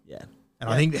grown men. Yeah. And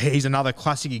I think he's another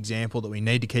classic example that we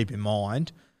need to keep in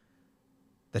mind,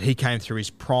 that he came through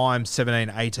his prime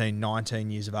 17, 18,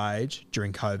 19 years of age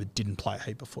during COVID, didn't play a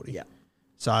heap of footy. Yeah.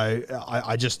 So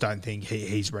I just don't think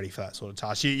he's ready for that sort of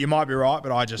task. You might be right,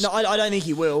 but I just... No, I don't think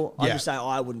he will. I'm Yeah. just saying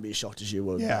I wouldn't be as shocked as you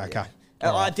would. Yeah, okay.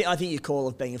 I think your call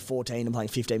of being a 14 and playing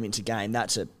 15 minutes a game,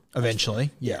 that's a...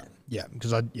 Eventually, yeah.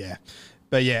 Because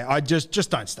But yeah, I just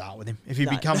don't start with him. If he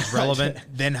becomes relevant,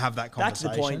 then have that conversation.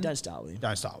 Back to the point, don't start with him.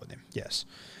 Don't start with him, yes.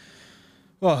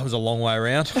 Well, it was a long way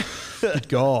around. Good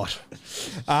God.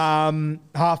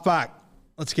 Halfback.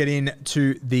 Let's get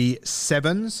into the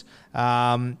 7s.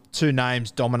 2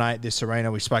 names dominate this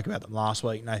arena. We spoke about them last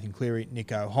week. Nathan Cleary,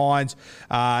 Nicho Hynes.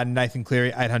 Nathan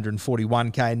Cleary,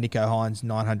 841K. Nicho Hynes,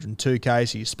 902K.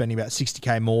 So you're spending about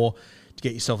 60K more to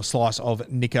get yourself a slice of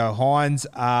Nicho Hynes.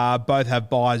 Both have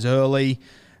buys early.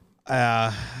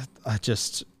 I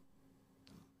just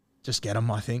get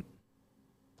them, I think.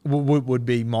 Would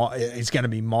be it's going to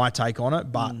be my take on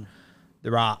it, but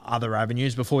there are other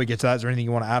avenues. Before we get to that, is there anything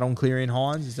you want to add on Cleary and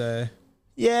Hynes? Is there...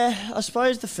 Yeah, I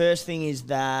suppose the first thing is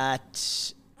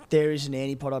that there is an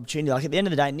antipod opportunity. Like, at the end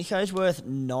of the day, Nicho's worth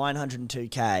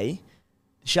 902K.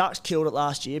 The Sharks killed it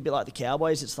last year, a bit like the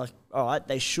Cowboys. It's like, all right,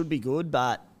 they should be good,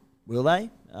 but will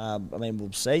they?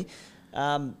 We'll see.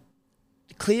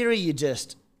 Cleary, you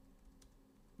just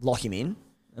lock him in.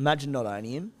 Imagine not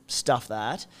owning him. Stuff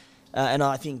that. And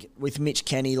I think with Mitch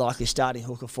Kenny likely starting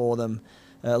hooker for them,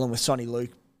 along with Sonny Luke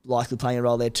likely playing a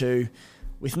role there too,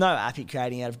 with no Appy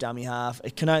creating out of dummy half,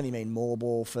 it can only mean more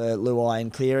ball for Luai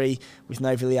and Cleary. With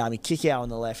no Viliami Kikau on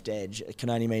the left edge, it can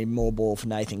only mean more ball for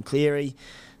Nathan Cleary.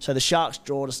 So the Sharks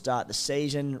draw to start the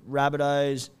season.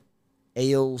 Rabbitohs,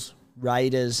 Eels,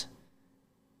 Raiders,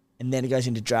 and then it goes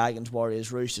into Dragons,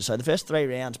 Warriors, Roosters. So the first 3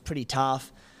 rounds, pretty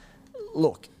tough.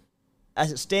 Look,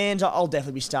 as it stands, I'll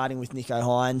definitely be starting with Nicho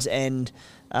Hynes and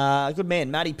a good man,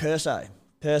 Matty Perso.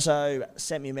 Perso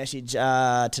sent me a message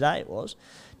today, it was,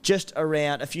 just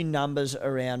around a few numbers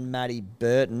around Matty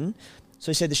Burton.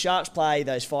 So he said the Sharks play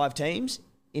those 5 teams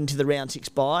into the round 6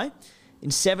 bye. In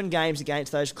 7 games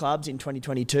against those clubs in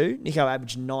 2022, Nicho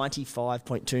averaged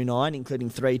 95.29, including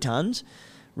 3 tons.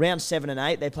 Round 7 and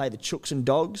 8, they play the Chooks and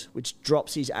Dogs, which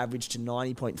drops his average to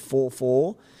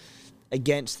 90.44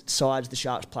 against sides the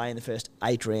Sharks play in the first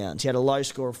 8 rounds. He had a low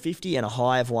score of 50 and a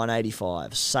high of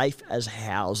 185. Safe as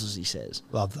houses, he says.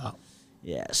 Love that.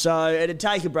 Yeah, so it'd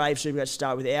take a brave Supercoach to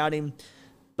start without him,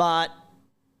 but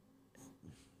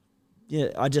yeah,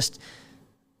 I don't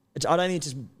think it's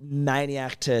just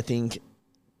maniac to think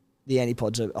the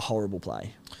antipod's a horrible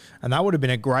play. And that would have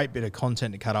been a great bit of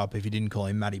content to cut up if you didn't call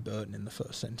him Matty Burton in the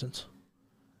first sentence.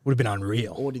 Would have been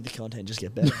unreal. Or did the content just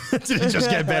get better? Did it just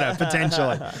get better,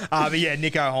 potentially? But yeah,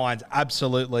 Nicho Hynes,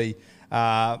 absolutely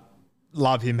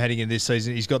love him heading into this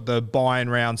season. He's got the buy in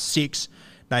round 6.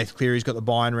 Nathan Cleary's got the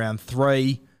buy in round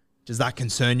 3. Does that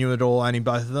concern you at all, owning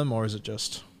both of them, or is it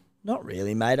just... Not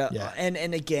really, mate. Yeah.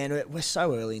 And again, we're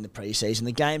so early in the preseason.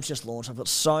 The game's just launched. I've got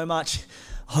so much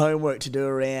homework to do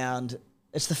around...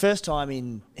 It's the first time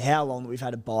in how long that we've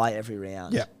had a buy every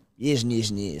round. Yeah. Years and years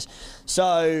and years.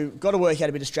 So, got to work out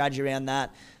a bit of strategy around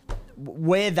that.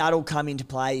 Where that'll come into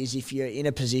play is if you're in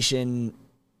a position,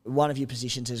 one of your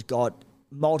positions has got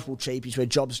multiple cheapies where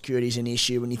job security is an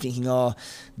issue and you're thinking,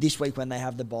 this week when they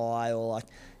have the buy, or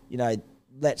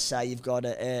let's say you've got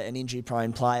an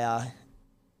injury-prone player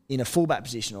in a fullback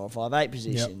position or a 5'8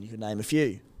 position, you could name a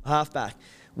few, halfback,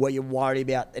 where you're worried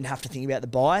about and have to think about the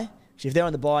buy. So if they're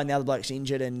on the buy and the other bloke's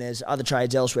injured and there's other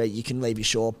trades elsewhere, you can leave you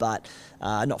short, but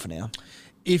not for now.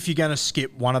 If you're going to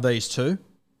skip one of these 2,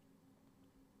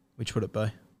 which would it be?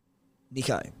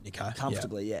 Nico. Nico.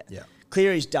 Comfortably, yeah. Yeah.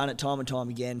 Cleary's done it time and time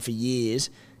again for years.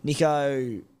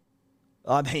 Nico,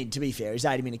 I mean, to be fair, his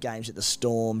 80-minute games at the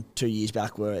Storm 2 years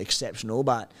back were exceptional,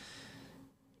 but,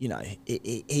 you know,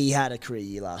 he had a career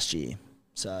year last year.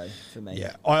 So, for me.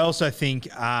 Yeah. I also think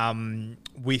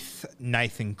with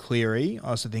Nathan Cleary, I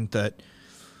also think that,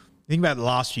 think about the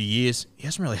last few years, he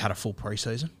hasn't really had a full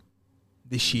preseason.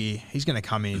 This year, he's going to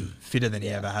come in fitter than he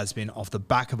ever has been off the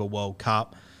back of a World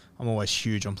Cup. I'm always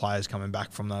huge on players coming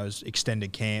back from those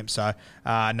extended camps. So,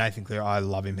 Nathan Cleary, I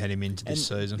love him heading into this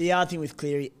season. The other thing with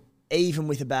Cleary, even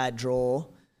with a bad draw,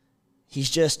 he's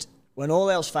just, when all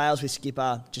else fails with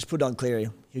Skipper, just put on Cleary.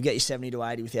 He'll get you 70 to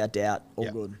 80 without doubt. All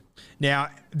good. Now,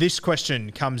 this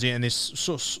question comes in, and this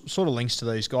sort of links to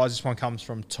these guys. This one comes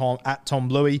from Tom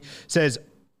Bluey. Says,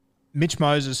 Mitch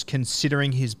Moses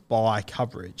considering his bye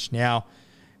coverage. Now,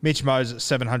 Mitch Moses,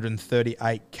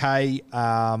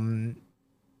 738K.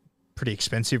 Pretty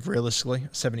expensive, realistically.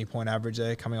 70-point average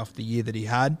there coming off the year that he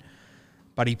had.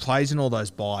 But he plays in all those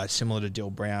buys, similar to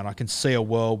Dill Brown. I can see a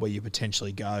world where you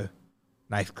potentially go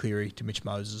Nathan Cleary to Mitch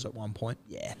Moses at one point.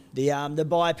 Yeah. The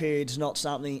bye period's not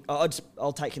something...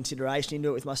 I'll take consideration into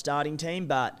it with my starting team,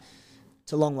 but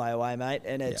it's a long way away, mate.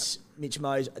 And it's Mitch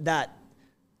Moses... That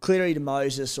Cleary to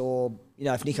Moses, or, you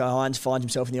know, if Nico Hines finds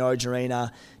himself in the Origin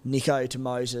arena, Nico to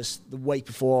Moses the week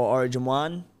before Origin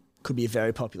 1 could be a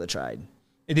very popular trade.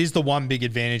 It is the one big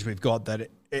advantage we've got that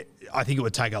I think it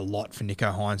would take a lot for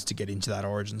Nico Hines to get into that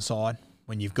Origin side.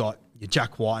 When you've got your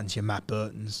Jack Whitens, your Matt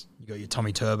Burtons, you've got your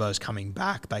Tommy Turbos coming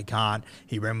back. They can't.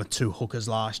 He ran with 2 hookers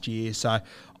last year. So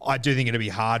I do think it'll be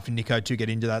hard for Nico to get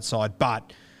into that side.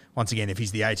 But once again, if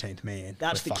he's the 18th man,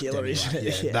 that's the killer, isn't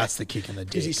it? Yeah, that's the kick in the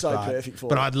dick. Because he's so perfect for it.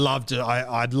 But I'd love to.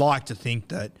 I'd like to think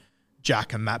that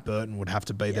Jack and Matt Burton would have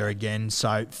to be there again.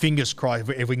 So fingers crossed.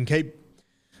 If we can keep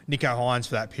Nico Hines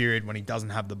for that period when he doesn't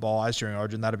have the buys during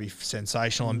Origin, that'd be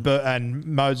sensational. And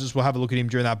Moses, we'll have a look at him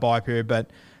during that buy period. But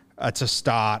to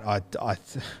start,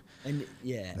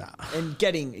 and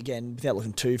getting, again, without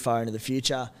looking too far into the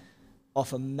future,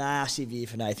 off a massive year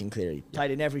for Nathan Cleary.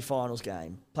 Played in every finals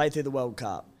game. Played through the World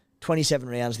Cup. 27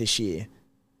 rounds this year.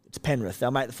 It's Penrith. They'll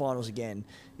make the finals again.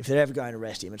 If they're ever going to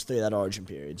rest him, it's through that Origin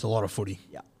period. It's a lot of footy.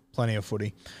 Yeah. Plenty of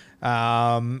footy.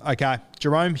 Okay.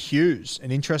 Jerome Hughes, an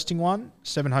interesting one.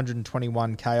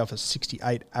 721K off a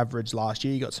 68 average last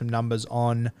year. You got some numbers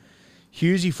on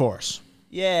Hughesy for us.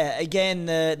 Yeah, again,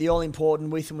 the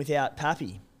all-important with and without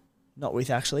Pappy. Not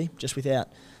with, actually, just without.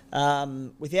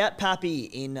 Without Pappy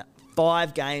in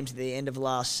 5 games at the end of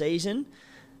last season,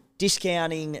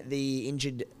 discounting the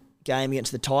injured game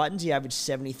against the Titans, he averaged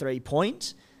 73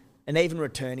 points. And even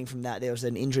returning from that, there was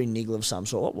an injury niggle of some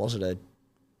sort. Was it a...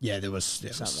 Yeah, there was...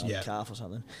 something like a calf or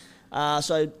something.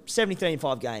 So 73 in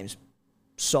 5 games.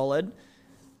 Solid.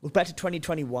 Look back to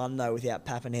 2021, though, without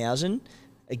Pappenhausen.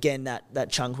 Again, that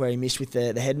chunk where he missed with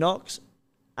the head knocks.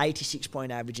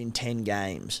 86-point average in 10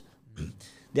 games.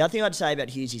 The other thing I'd say about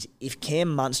Hughes is if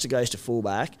Cam Munster goes to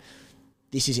fullback,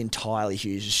 this is entirely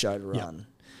Hughes' show to run. Yep.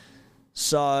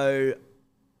 So,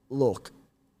 look,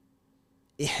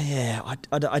 yeah,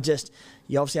 I just,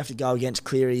 you obviously have to go against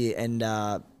Cleary and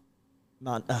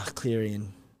Cleary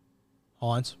and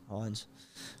Hines.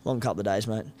 Long couple of days,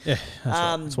 mate. Yeah,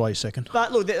 that's why you're second.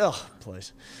 But look,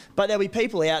 please. But there'll be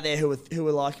people out there who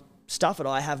are like, stuff that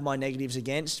I have my negatives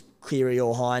against, Cleary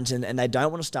or Hines, and they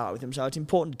don't want to start with him. So it's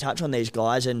important to touch on these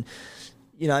guys. And,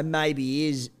 you know,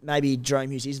 maybe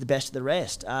Jerome Hughes is the best of the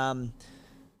rest. I've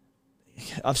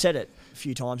said it a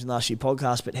few times in the last few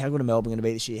podcasts, but how good are Melbourne going to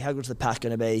be this year? How good is the pack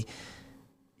going to be?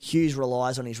 Hughes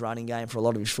relies on his running game for a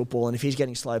lot of his football, and if he's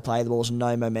getting slow play of the balls and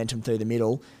no momentum through the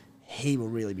middle, he will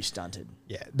really be stunted.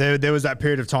 Yeah, there was that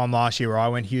period of time last year where I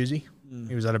went Hughesy.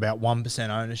 He was at about 1%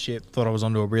 ownership. Thought I was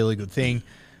onto a really good thing.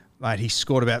 Mate, he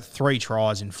scored about 3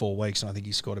 tries in 4 weeks, and I think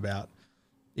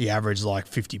he averaged like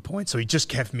 50 points. So he just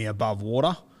kept me above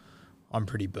water. I'm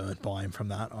pretty burnt by him from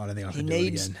that. I don't think I can do it again. He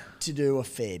needs to do a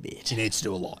fair bit. He needs to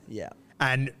do a lot. Yeah.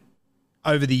 And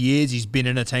over the years, he's been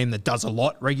in a team that does a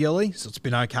lot regularly, so it's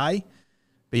been okay.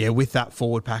 But yeah, with that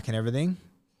forward pack and everything,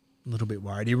 a little bit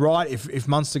worried. You're right. If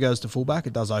Munster goes to fullback,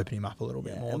 it does open him up a little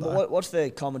bit more. And what's the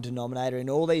common denominator in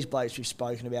all these blokes we've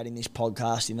spoken about in this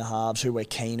podcast in the halves who we're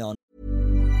keen on?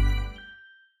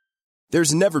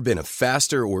 There's never been a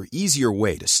faster or easier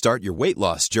way to start your weight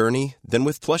loss journey than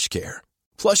with PlushCare.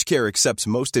 PlushCare accepts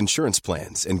most insurance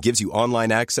plans and gives you online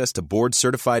access to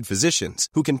board-certified physicians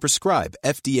who can prescribe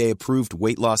FDA-approved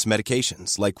weight loss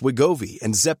medications like Wegovy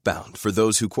and Zepbound for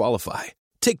those who qualify.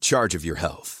 Take charge of your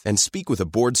health and speak with a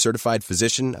board-certified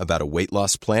physician about a weight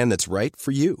loss plan that's right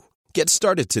for you. Get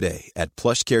started today at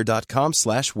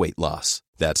plushcare.com/weightloss.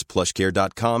 That's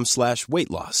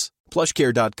plushcare.com/weightloss.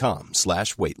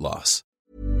 PlushCare.com/weight loss.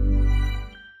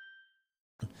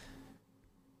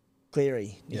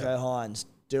 Cleary, Nico Hines,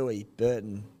 Dewey,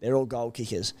 Burton, they're all goal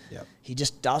kickers. Yep. He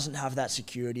just doesn't have that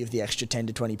security of the extra 10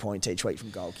 to 20 points each week from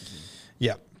goal kicking.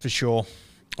 Yeah, for sure.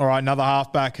 All right, another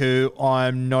halfback who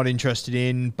I'm not interested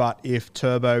in, but if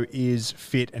Turbo is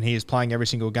fit and he is playing every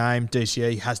single game,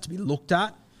 DCE has to be looked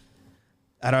at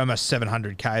almost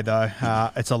 700K though.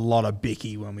 It's a lot of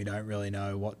bicky when we don't really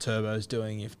know what Turbo's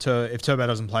doing. If Turbo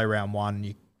doesn't play round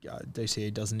one,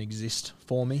 DCE doesn't exist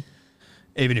for me.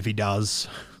 Even if he does,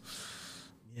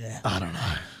 I don't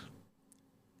know.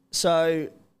 So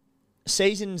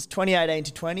seasons 2018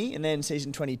 to 20 and then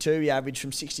season 22, he averaged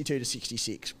from 62 to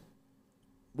 66.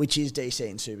 Which is DC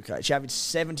in Supercoach. He averaged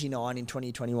 79 in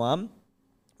 2021,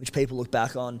 which people look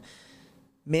back on.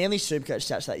 Manly Supercoach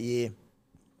stats that year,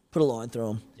 put a line through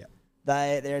them. Yep.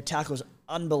 Their attack was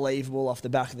unbelievable off the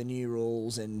back of the new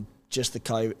rules and just the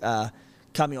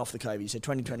coming off the COVID. So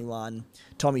 2021,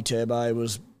 Tommy Turbo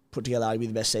was put together arguably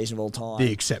the best season of all time.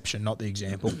 The exception, not the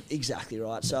example. Exactly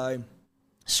right. So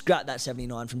scrap that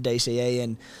 79 from DCE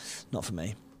and not for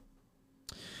me.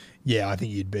 Yeah, I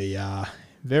think you'd be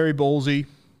very ballsy.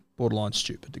 Borderline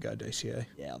stupid to go DCE,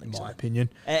 Yeah, I think in so. my opinion.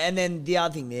 And then the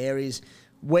other thing there is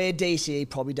where DCE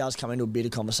probably does come into a bit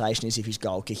of conversation is if he's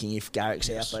goal kicking, if Garrick's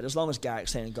out. But as long as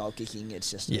Garrick's there and goal kicking, it's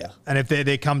just... Yeah, and if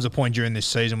there comes a point during this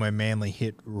season where Manly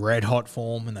hit red-hot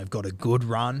form and they've got a good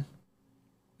run,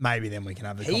 maybe then we can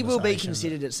have the conversation. He will be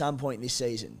considered at some point this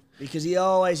season because he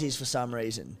always is for some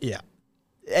reason. Yeah.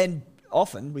 And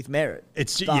often with merit.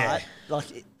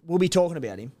 We'll be talking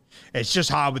about him. It's just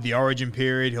hard with the origin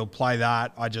period. He'll play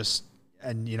that.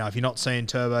 And if you're not seeing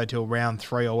Turbo till round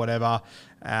 3 or whatever.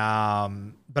 But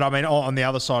I mean, on the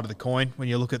other side of the coin, when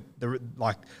you look at the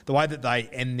way that they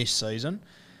end this season,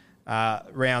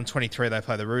 round 23 they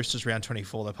play the Roosters, round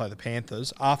 24 they play the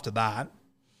Panthers. After that,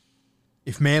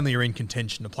 if Manly are in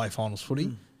contention to play finals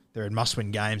footy, they're in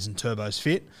must-win games and Turbo's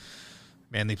fit.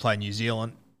 Manly play New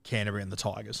Zealand, Canterbury and the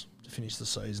Tigers to finish the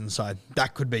season. So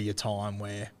that could be your time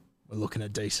where we're looking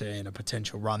at DC and a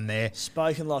potential run there.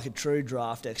 Spoken like a true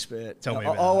draft expert. Tell me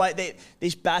about wait,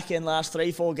 this back end last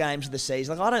 3-4 games of the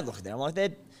season, I don't look at them. I'm like,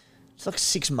 it's like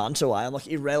 6 months away. I'm like,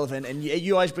 irrelevant. And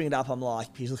you always bring it up. I'm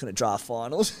like, he's looking at draft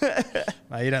finals.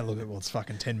 Mate, you don't look at what's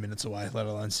fucking 10 minutes away, let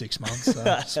alone 6 months.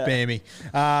 So spare me.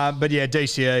 But yeah,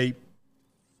 DCE,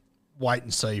 wait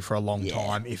and see for a long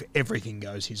time if everything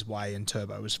goes his way and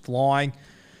Turbo is flying.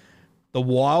 The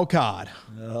wild card.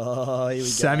 Oh, here we go.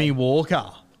 Sammy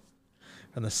Walker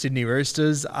from the Sydney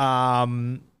Roosters.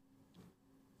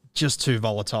 Just too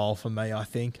volatile for me, I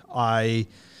think.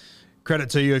 Credit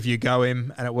to you if you go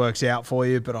him and it works out for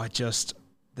you, but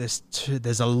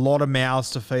there's a lot of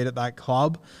mouths to feed at that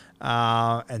club.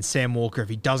 And Sam Walker, if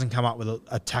he doesn't come up with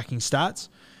attacking stats,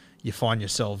 you find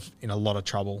yourself in a lot of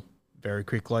trouble very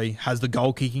quickly. Has the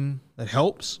goal kicking that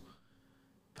helps,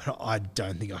 but I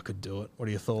don't think I could do it. What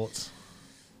are your thoughts?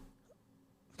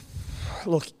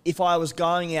 Look, if I was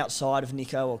going outside of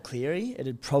Nico or Cleary,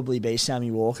 it'd probably be Sammy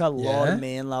Walker. A lot of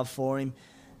man love for him.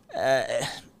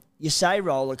 You say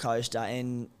roller coaster,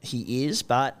 and he is,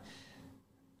 but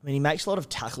I mean, he makes a lot of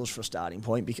tackles for a starting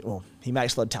point. He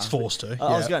makes a lot of tackles. He's forced to.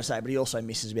 I was going to say, but he also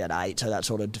misses about 8, so that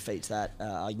sort of defeats that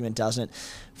argument, doesn't it?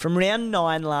 From round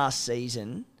 9 last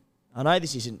season, I know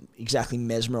this isn't exactly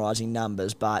mesmerising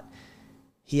numbers, but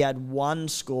he had one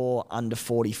score under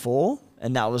 44,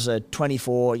 and that was a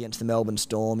 24 against the Melbourne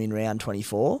Storm in round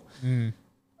 24.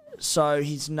 So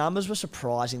his numbers were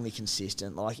surprisingly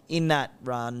consistent. Like in that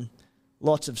run,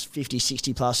 lots of 50,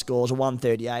 60 plus scores, a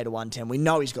 138, a 110. We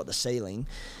know he's got the ceiling.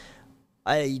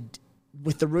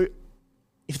 If the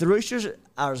Roosters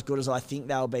are as good as I think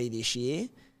they'll be this year,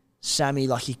 Sammy,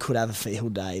 he could have a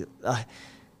field day.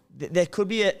 There could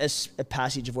be a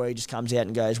passage of where he just comes out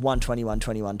and goes 120,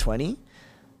 120, 120.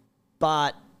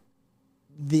 But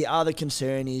the other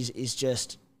concern is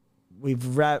just,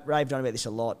 we've raved on about this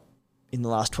a lot in the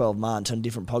last 12 months on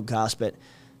different podcasts, but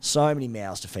so many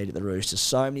mouths to feed at the Roosters,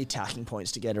 so many attacking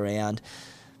points to get around.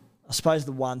 I suppose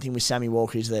the one thing with Sammy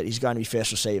Walker is that he's going to be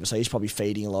first receiver, so he's probably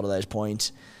feeding a lot of those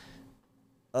points.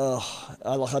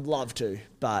 I'd love to,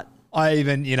 but...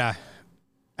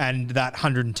 And that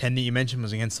 110 that you mentioned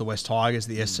was against the West Tigers,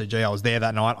 the SCG. I was there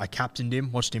that night. I captained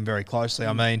him, watched him very closely.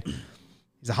 I mean,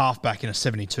 he's a halfback in a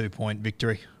 72-point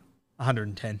victory,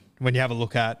 110. When you have a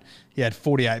look at, he had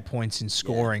 48 points in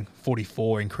scoring,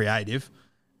 44 in creative.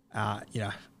 I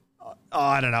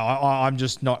don't know. I'm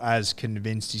just not as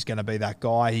convinced he's going to be that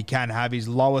guy. He can have his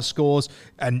lower scores.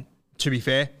 And to be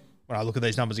fair, when I look at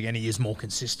these numbers again, he is more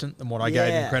consistent than what I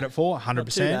gave him credit for, 100%. Not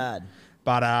too bad.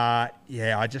 But,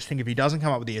 I just think if he doesn't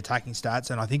come up with the attacking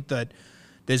stats, and I think that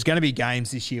there's going to be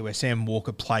games this year where Sam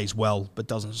Walker plays well but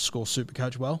doesn't score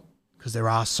Supercoach well because there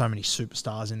are so many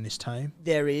superstars in this team.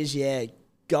 There is, yeah.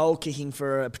 Goal kicking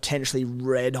for a potentially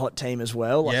red-hot team as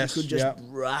well. Like Yes, he could just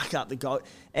rack up the goal.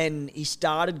 And he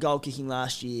started goal kicking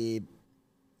last year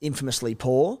infamously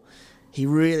poor. He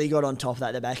really got on top of that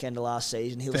at the back end of last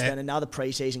season. He'll spend another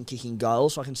pre-season kicking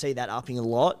goals, so I can see that upping a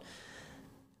lot.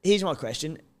 Here's my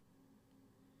question.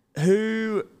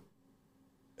 Who's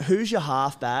your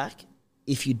halfback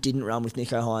if you didn't run with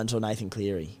Nicho Hynes or Nathan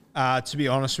Cleary? To be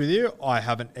honest with you, I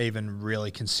haven't even really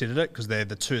considered it because they're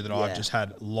the two that I've just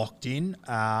had locked in.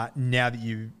 Now that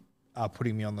you are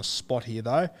putting me on the spot here,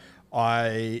 though,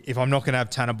 if I'm not going to have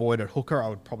Tanner Boyd at hooker, I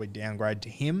would probably downgrade to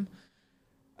him.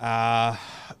 I'm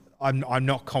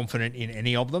not confident in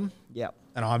any of them. Yep.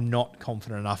 And I'm not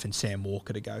confident enough in Sam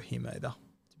Walker to go him either,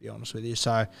 to be honest with you.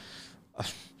 So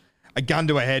a gun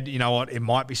to a head, you know what, it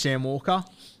might be Sam Walker.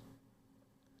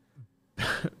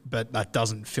 But that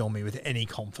doesn't fill me with any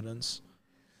confidence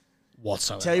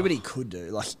whatsoever. Tell you what he could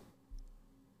do. Like,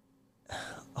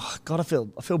 God, I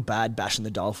feel bad bashing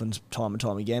the Dolphins time and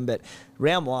time again. But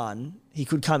round one, he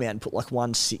could come out and put like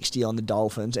 160 on the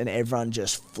Dolphins, and everyone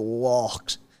just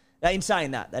flocks. Now, in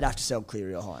saying that, they'd have to sell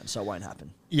Cleary or Hynes, so it won't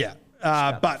happen. Yeah,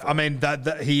 but I mean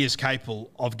that he is capable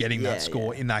of getting that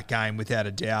score in that game without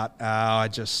a doubt. I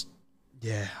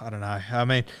don't know. I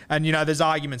mean, and, you know, there's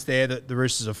arguments there that the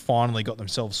Roosters have finally got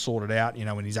themselves sorted out, you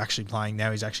know, when he's actually playing. Now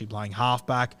he's actually playing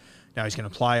halfback. Now he's going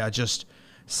to play.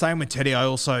 Same with Teddy. I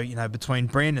also, you know, between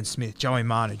Brandon Smith, Joey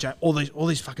Manu, all these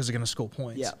fuckers are going to score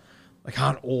points. Yeah. They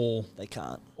can't all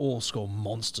score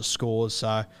monster scores.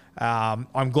 So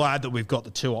I'm glad that we've got the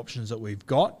two options that we've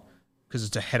got because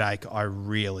it's a headache I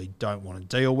really don't want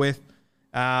to deal with.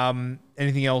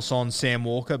 Anything else on Sam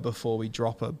Walker before we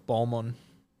drop a bomb on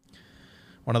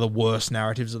one of the worst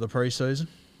narratives of the preseason?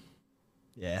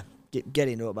 Yeah. Get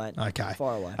into it, mate. Okay.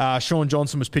 Fire away. Shaun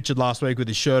Johnson was pictured last week with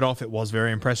his shirt off. It was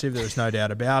very impressive. There's no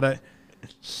doubt about it.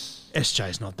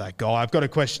 SJ's not that guy. I've got a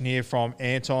question here from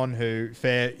Anton,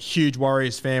 huge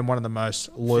Warriors fan, one of the most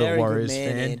loyal Warriors fans. Very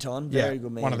good man, Anton. Very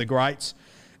good man. One of the greats.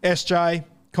 SJ,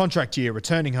 contract year,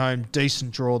 returning home,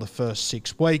 decent draw the first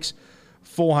 6 weeks,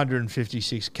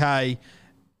 $456K.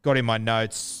 Got in my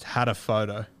notes, had a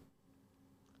photo.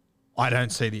 I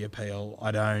don't see the appeal.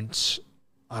 I don't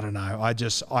know.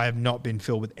 I have not been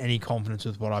filled with any confidence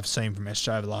with what I've seen from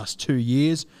SJ over the last 2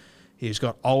 years. He's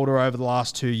got older over the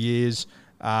last 2 years.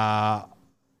 Not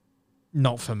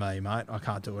for me, mate. I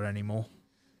can't do it anymore.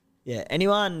 Yeah,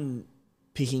 anyone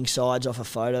picking sides off a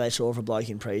photo they saw of a bloke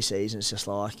in pre-season, it's just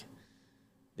like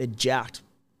they're jacked.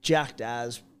 Jacked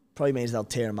as probably means they'll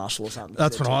tear a muscle or something.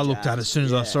 That's what I looked at as soon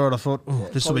as I saw it. I thought,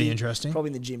 this will be interesting. Probably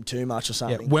in the gym too much or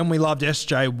something. Yeah. When we loved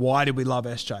SJ, why did we love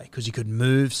SJ? Because he could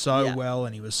move so well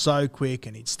and he was so quick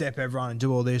and he'd step everyone and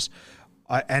do all this.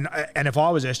 And if I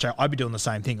was SJ, I'd be doing the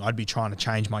same thing. I'd be trying to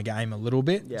change my game a little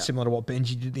bit, similar to what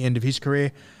Benji did at the end of his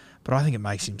career. But I think it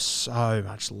makes him so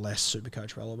much less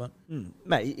Supercoach relevant.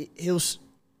 Mate,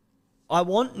 I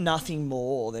want nothing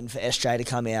more than for SJ to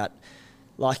come out.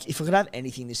 Like, if I could have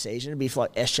anything this season, it'd be for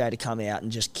like SJ to come out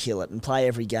and just kill it and play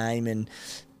every game, and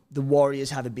the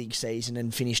Warriors have a big season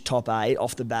and finish top 8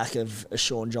 off the back of a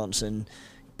Shaun Johnson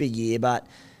big year. But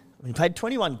I mean, he played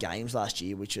 21 games last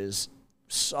year, which is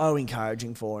so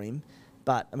encouraging for him.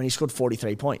 But, I mean, he scored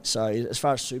 43 points. So, as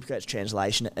far as Supercoach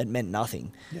translation, it meant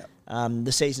nothing. Yeah.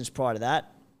 The seasons prior to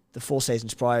that, the 4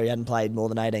 seasons prior, he hadn't played more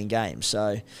than 18 games.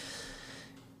 So,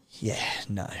 yeah,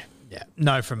 no. Yeah,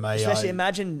 no from me. Especially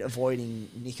imagine avoiding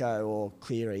Nicho or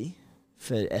Cleary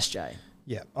for SJ.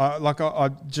 Yeah, I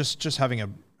just having a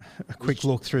quick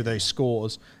look through these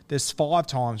scores. There's 5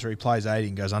 times where he plays 80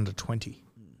 and goes under 20. You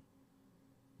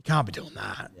can't be doing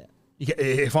that. Yeah.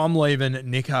 If I'm leaving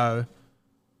Nicho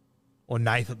or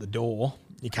Nath at the door,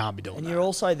 you can't be doing that. And you're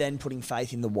also then putting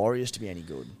faith in the Warriors to be any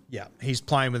good. Yeah, he's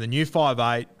playing with a new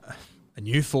 5'8", a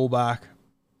new fullback,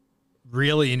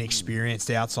 really inexperienced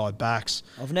outside backs.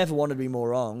 I've never wanted to be more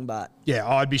wrong, but... Yeah,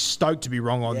 I'd be stoked to be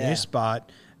wrong on this,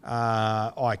 but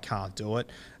I can't do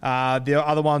it. The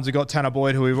other ones have got Tanner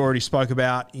Boyd, who we've already spoke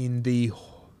about in the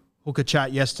hooker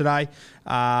chat yesterday.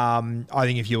 I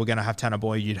think if you were going to have Tanner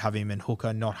Boyd, you'd have him in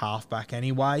hooker, not halfback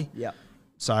anyway. Yeah.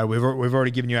 So we've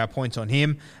already given you our points on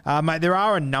him. Mate, there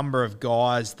are a number of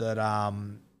guys that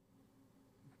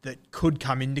could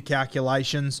come into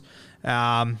calculations.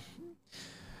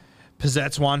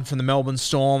 Pizzette's one from the Melbourne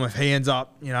Storm. If he ends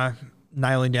up,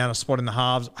 nailing down a spot in the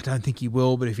halves, I don't think he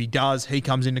will, but if he does, he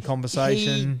comes into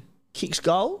conversation. He kicks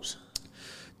goals?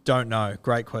 Don't know.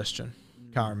 Great question.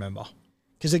 Can't remember.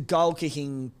 Because a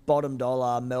goal-kicking,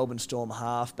 bottom-dollar Melbourne Storm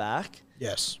halfback,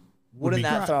 Yes. wouldn't Would be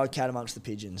that great. throw a cat amongst the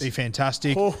pigeons? Be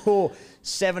fantastic. Oh,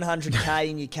 700K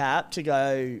in your cap to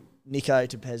go Nico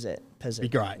to Pezet. Be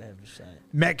great.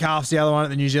 Metcalf's the other one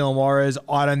at the New Zealand Warriors.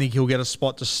 I don't think he'll get a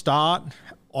spot to start.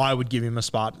 I would give him a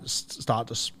spot to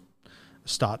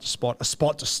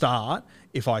start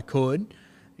if I could.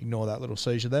 Ignore that little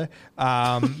seizure there.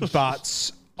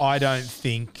 But I don't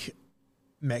think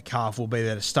Metcalf will be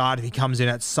there to start. If he comes in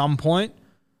at some point,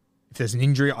 if there's an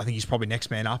injury, I think he's probably next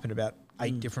man up in about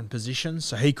 8 different positions.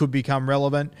 So he could become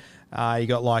relevant. You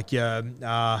got like your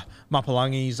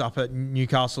Mapalungi's up at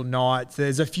Newcastle Knights.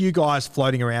 There's a few guys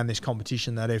floating around this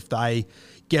competition that if they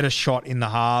get a shot in the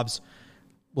halves,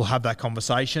 we'll have that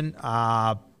conversation.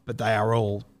 But they are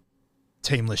all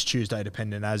Team List Tuesday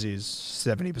dependent, as is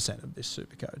 70% of this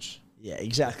Supercoach. Yeah,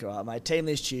 exactly right, mate. Team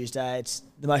List Tuesday. It's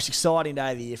the most exciting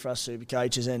day of the year for us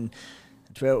Supercoaches, and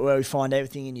it's where we find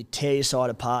everything and you tear your side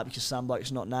apart because some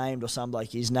bloke's not named or some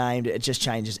bloke is named. It just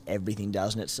changes everything,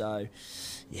 doesn't it? So,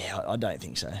 yeah, I don't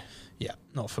think so. Yeah,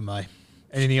 not for me.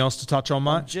 Anything else to touch on,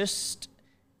 mate?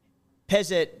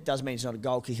 Pezet doesn't mean he's not a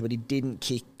goal kicker, but he didn't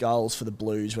kick goals for the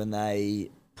Blues when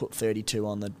they put 32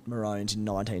 on the Maroons in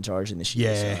 19 Origin this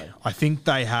year. Yeah, so. I think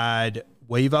they had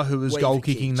Weaver who was goal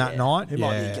kicking that night. Who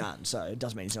might be a gun, so it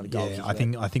doesn't mean he's not a goal kicker.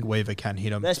 I think Weaver can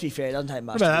hit him. Let's be fair, it doesn't take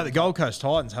much. What about that? The Gold Coast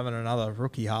Titans having another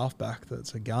rookie halfback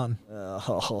that's a gun.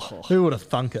 Who would have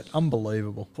thunk it?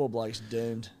 Unbelievable. Poor bloke's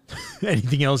doomed.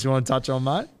 Anything else you want to touch on,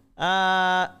 mate?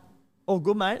 All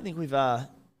good, mate. I think we've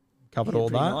covered all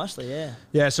that nicely, yeah.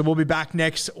 Yeah, so we'll be back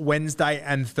next Wednesday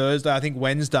and Thursday. I think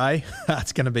Wednesday,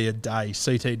 that's going to be a day.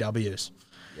 CTWs.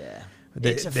 Yeah.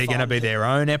 They're going to be their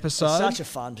own episode. It's such a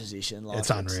fun position. It's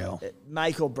unreal.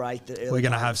 Make or break the early. We're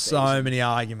going to have so many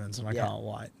arguments, and I can't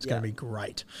wait. It's going to be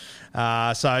great. So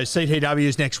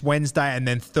CTWs next Wednesday and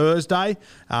then Thursday.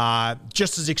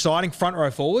 Just as exciting, front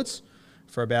row forwards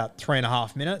for about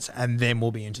 3.5 minutes, and then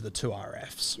we'll be into the 2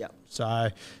 RFs. Yep. So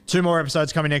 2 more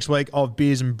episodes coming next week of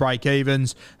Beers and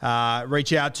Break-Evens.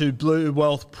 Reach out to Blue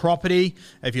Wealth Property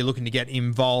if you're looking to get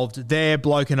involved there.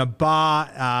 Bloke in a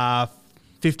Bar,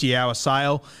 50-hour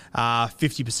sale,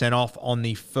 50% off on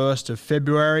the 1st of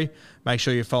February. Make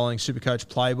sure you're following Supercoach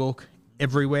Playbook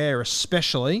everywhere,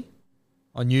 especially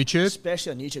on YouTube.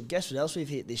 Especially on YouTube. Guess what else we've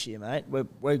hit this year, mate?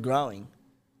 We're growing.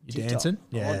 You're TikTok. dancing?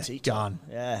 I'm Yeah, on TikTok. gun.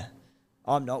 Yeah.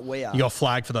 I'm not. We are. You got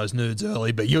flagged for those nudes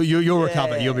early, but you'll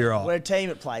recover. You'll be right. We're a team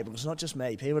at Playbook. It's not just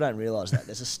me. People don't realise that.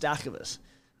 There's a stack of us.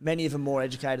 Many of them more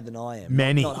educated than I am.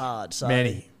 Many. Not hard. So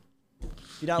Many.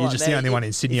 If you don't You're like just me, the only one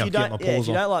in Sydney if I've you kept don't- my yeah, paws if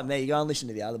you on. don't like me, you go and listen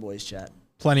to the other boys chat.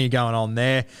 Plenty going on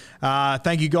there.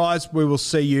 Thank you, guys. We will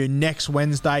see you next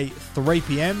Wednesday, 3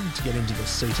 p.m. to get into the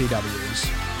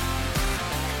CTWs.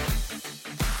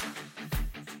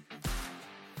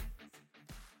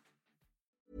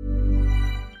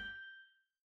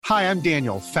 Hi, I'm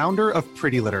Daniel, founder of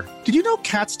Pretty Litter. Did you know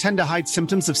cats tend to hide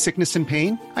symptoms of sickness and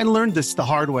pain? I learned this the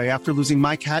hard way after losing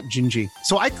my cat, Gingy.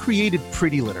 So I created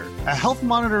Pretty Litter, a health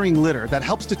monitoring litter that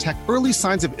helps detect early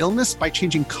signs of illness by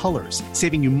changing colors,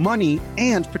 saving you money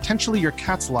and potentially your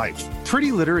cat's life.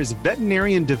 Pretty Litter is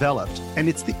veterinarian developed, and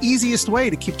it's the easiest way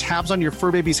to keep tabs on your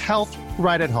fur baby's health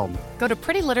right at home. Go to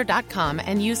prettylitter.com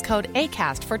and use code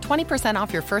ACAST for 20%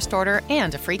 off your first order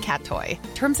and a free cat toy.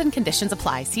 Terms and conditions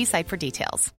apply. See site for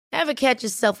details. Ever catch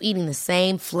yourself eating the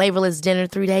same flavorless dinner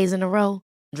 3 days in a row?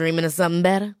 Dreaming of something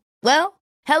better? Well,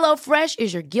 HelloFresh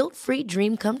is your guilt-free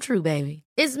dream come true, baby.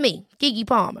 It's me, Keke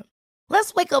Palmer.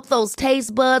 Let's wake up those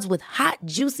taste buds with hot,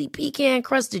 juicy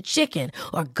pecan-crusted chicken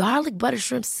or garlic butter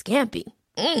shrimp scampi.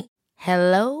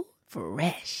 Hello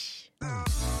Fresh.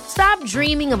 Stop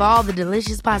dreaming of all the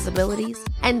delicious possibilities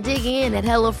and dig in at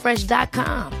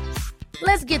HelloFresh.com.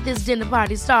 Let's get this dinner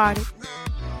party started.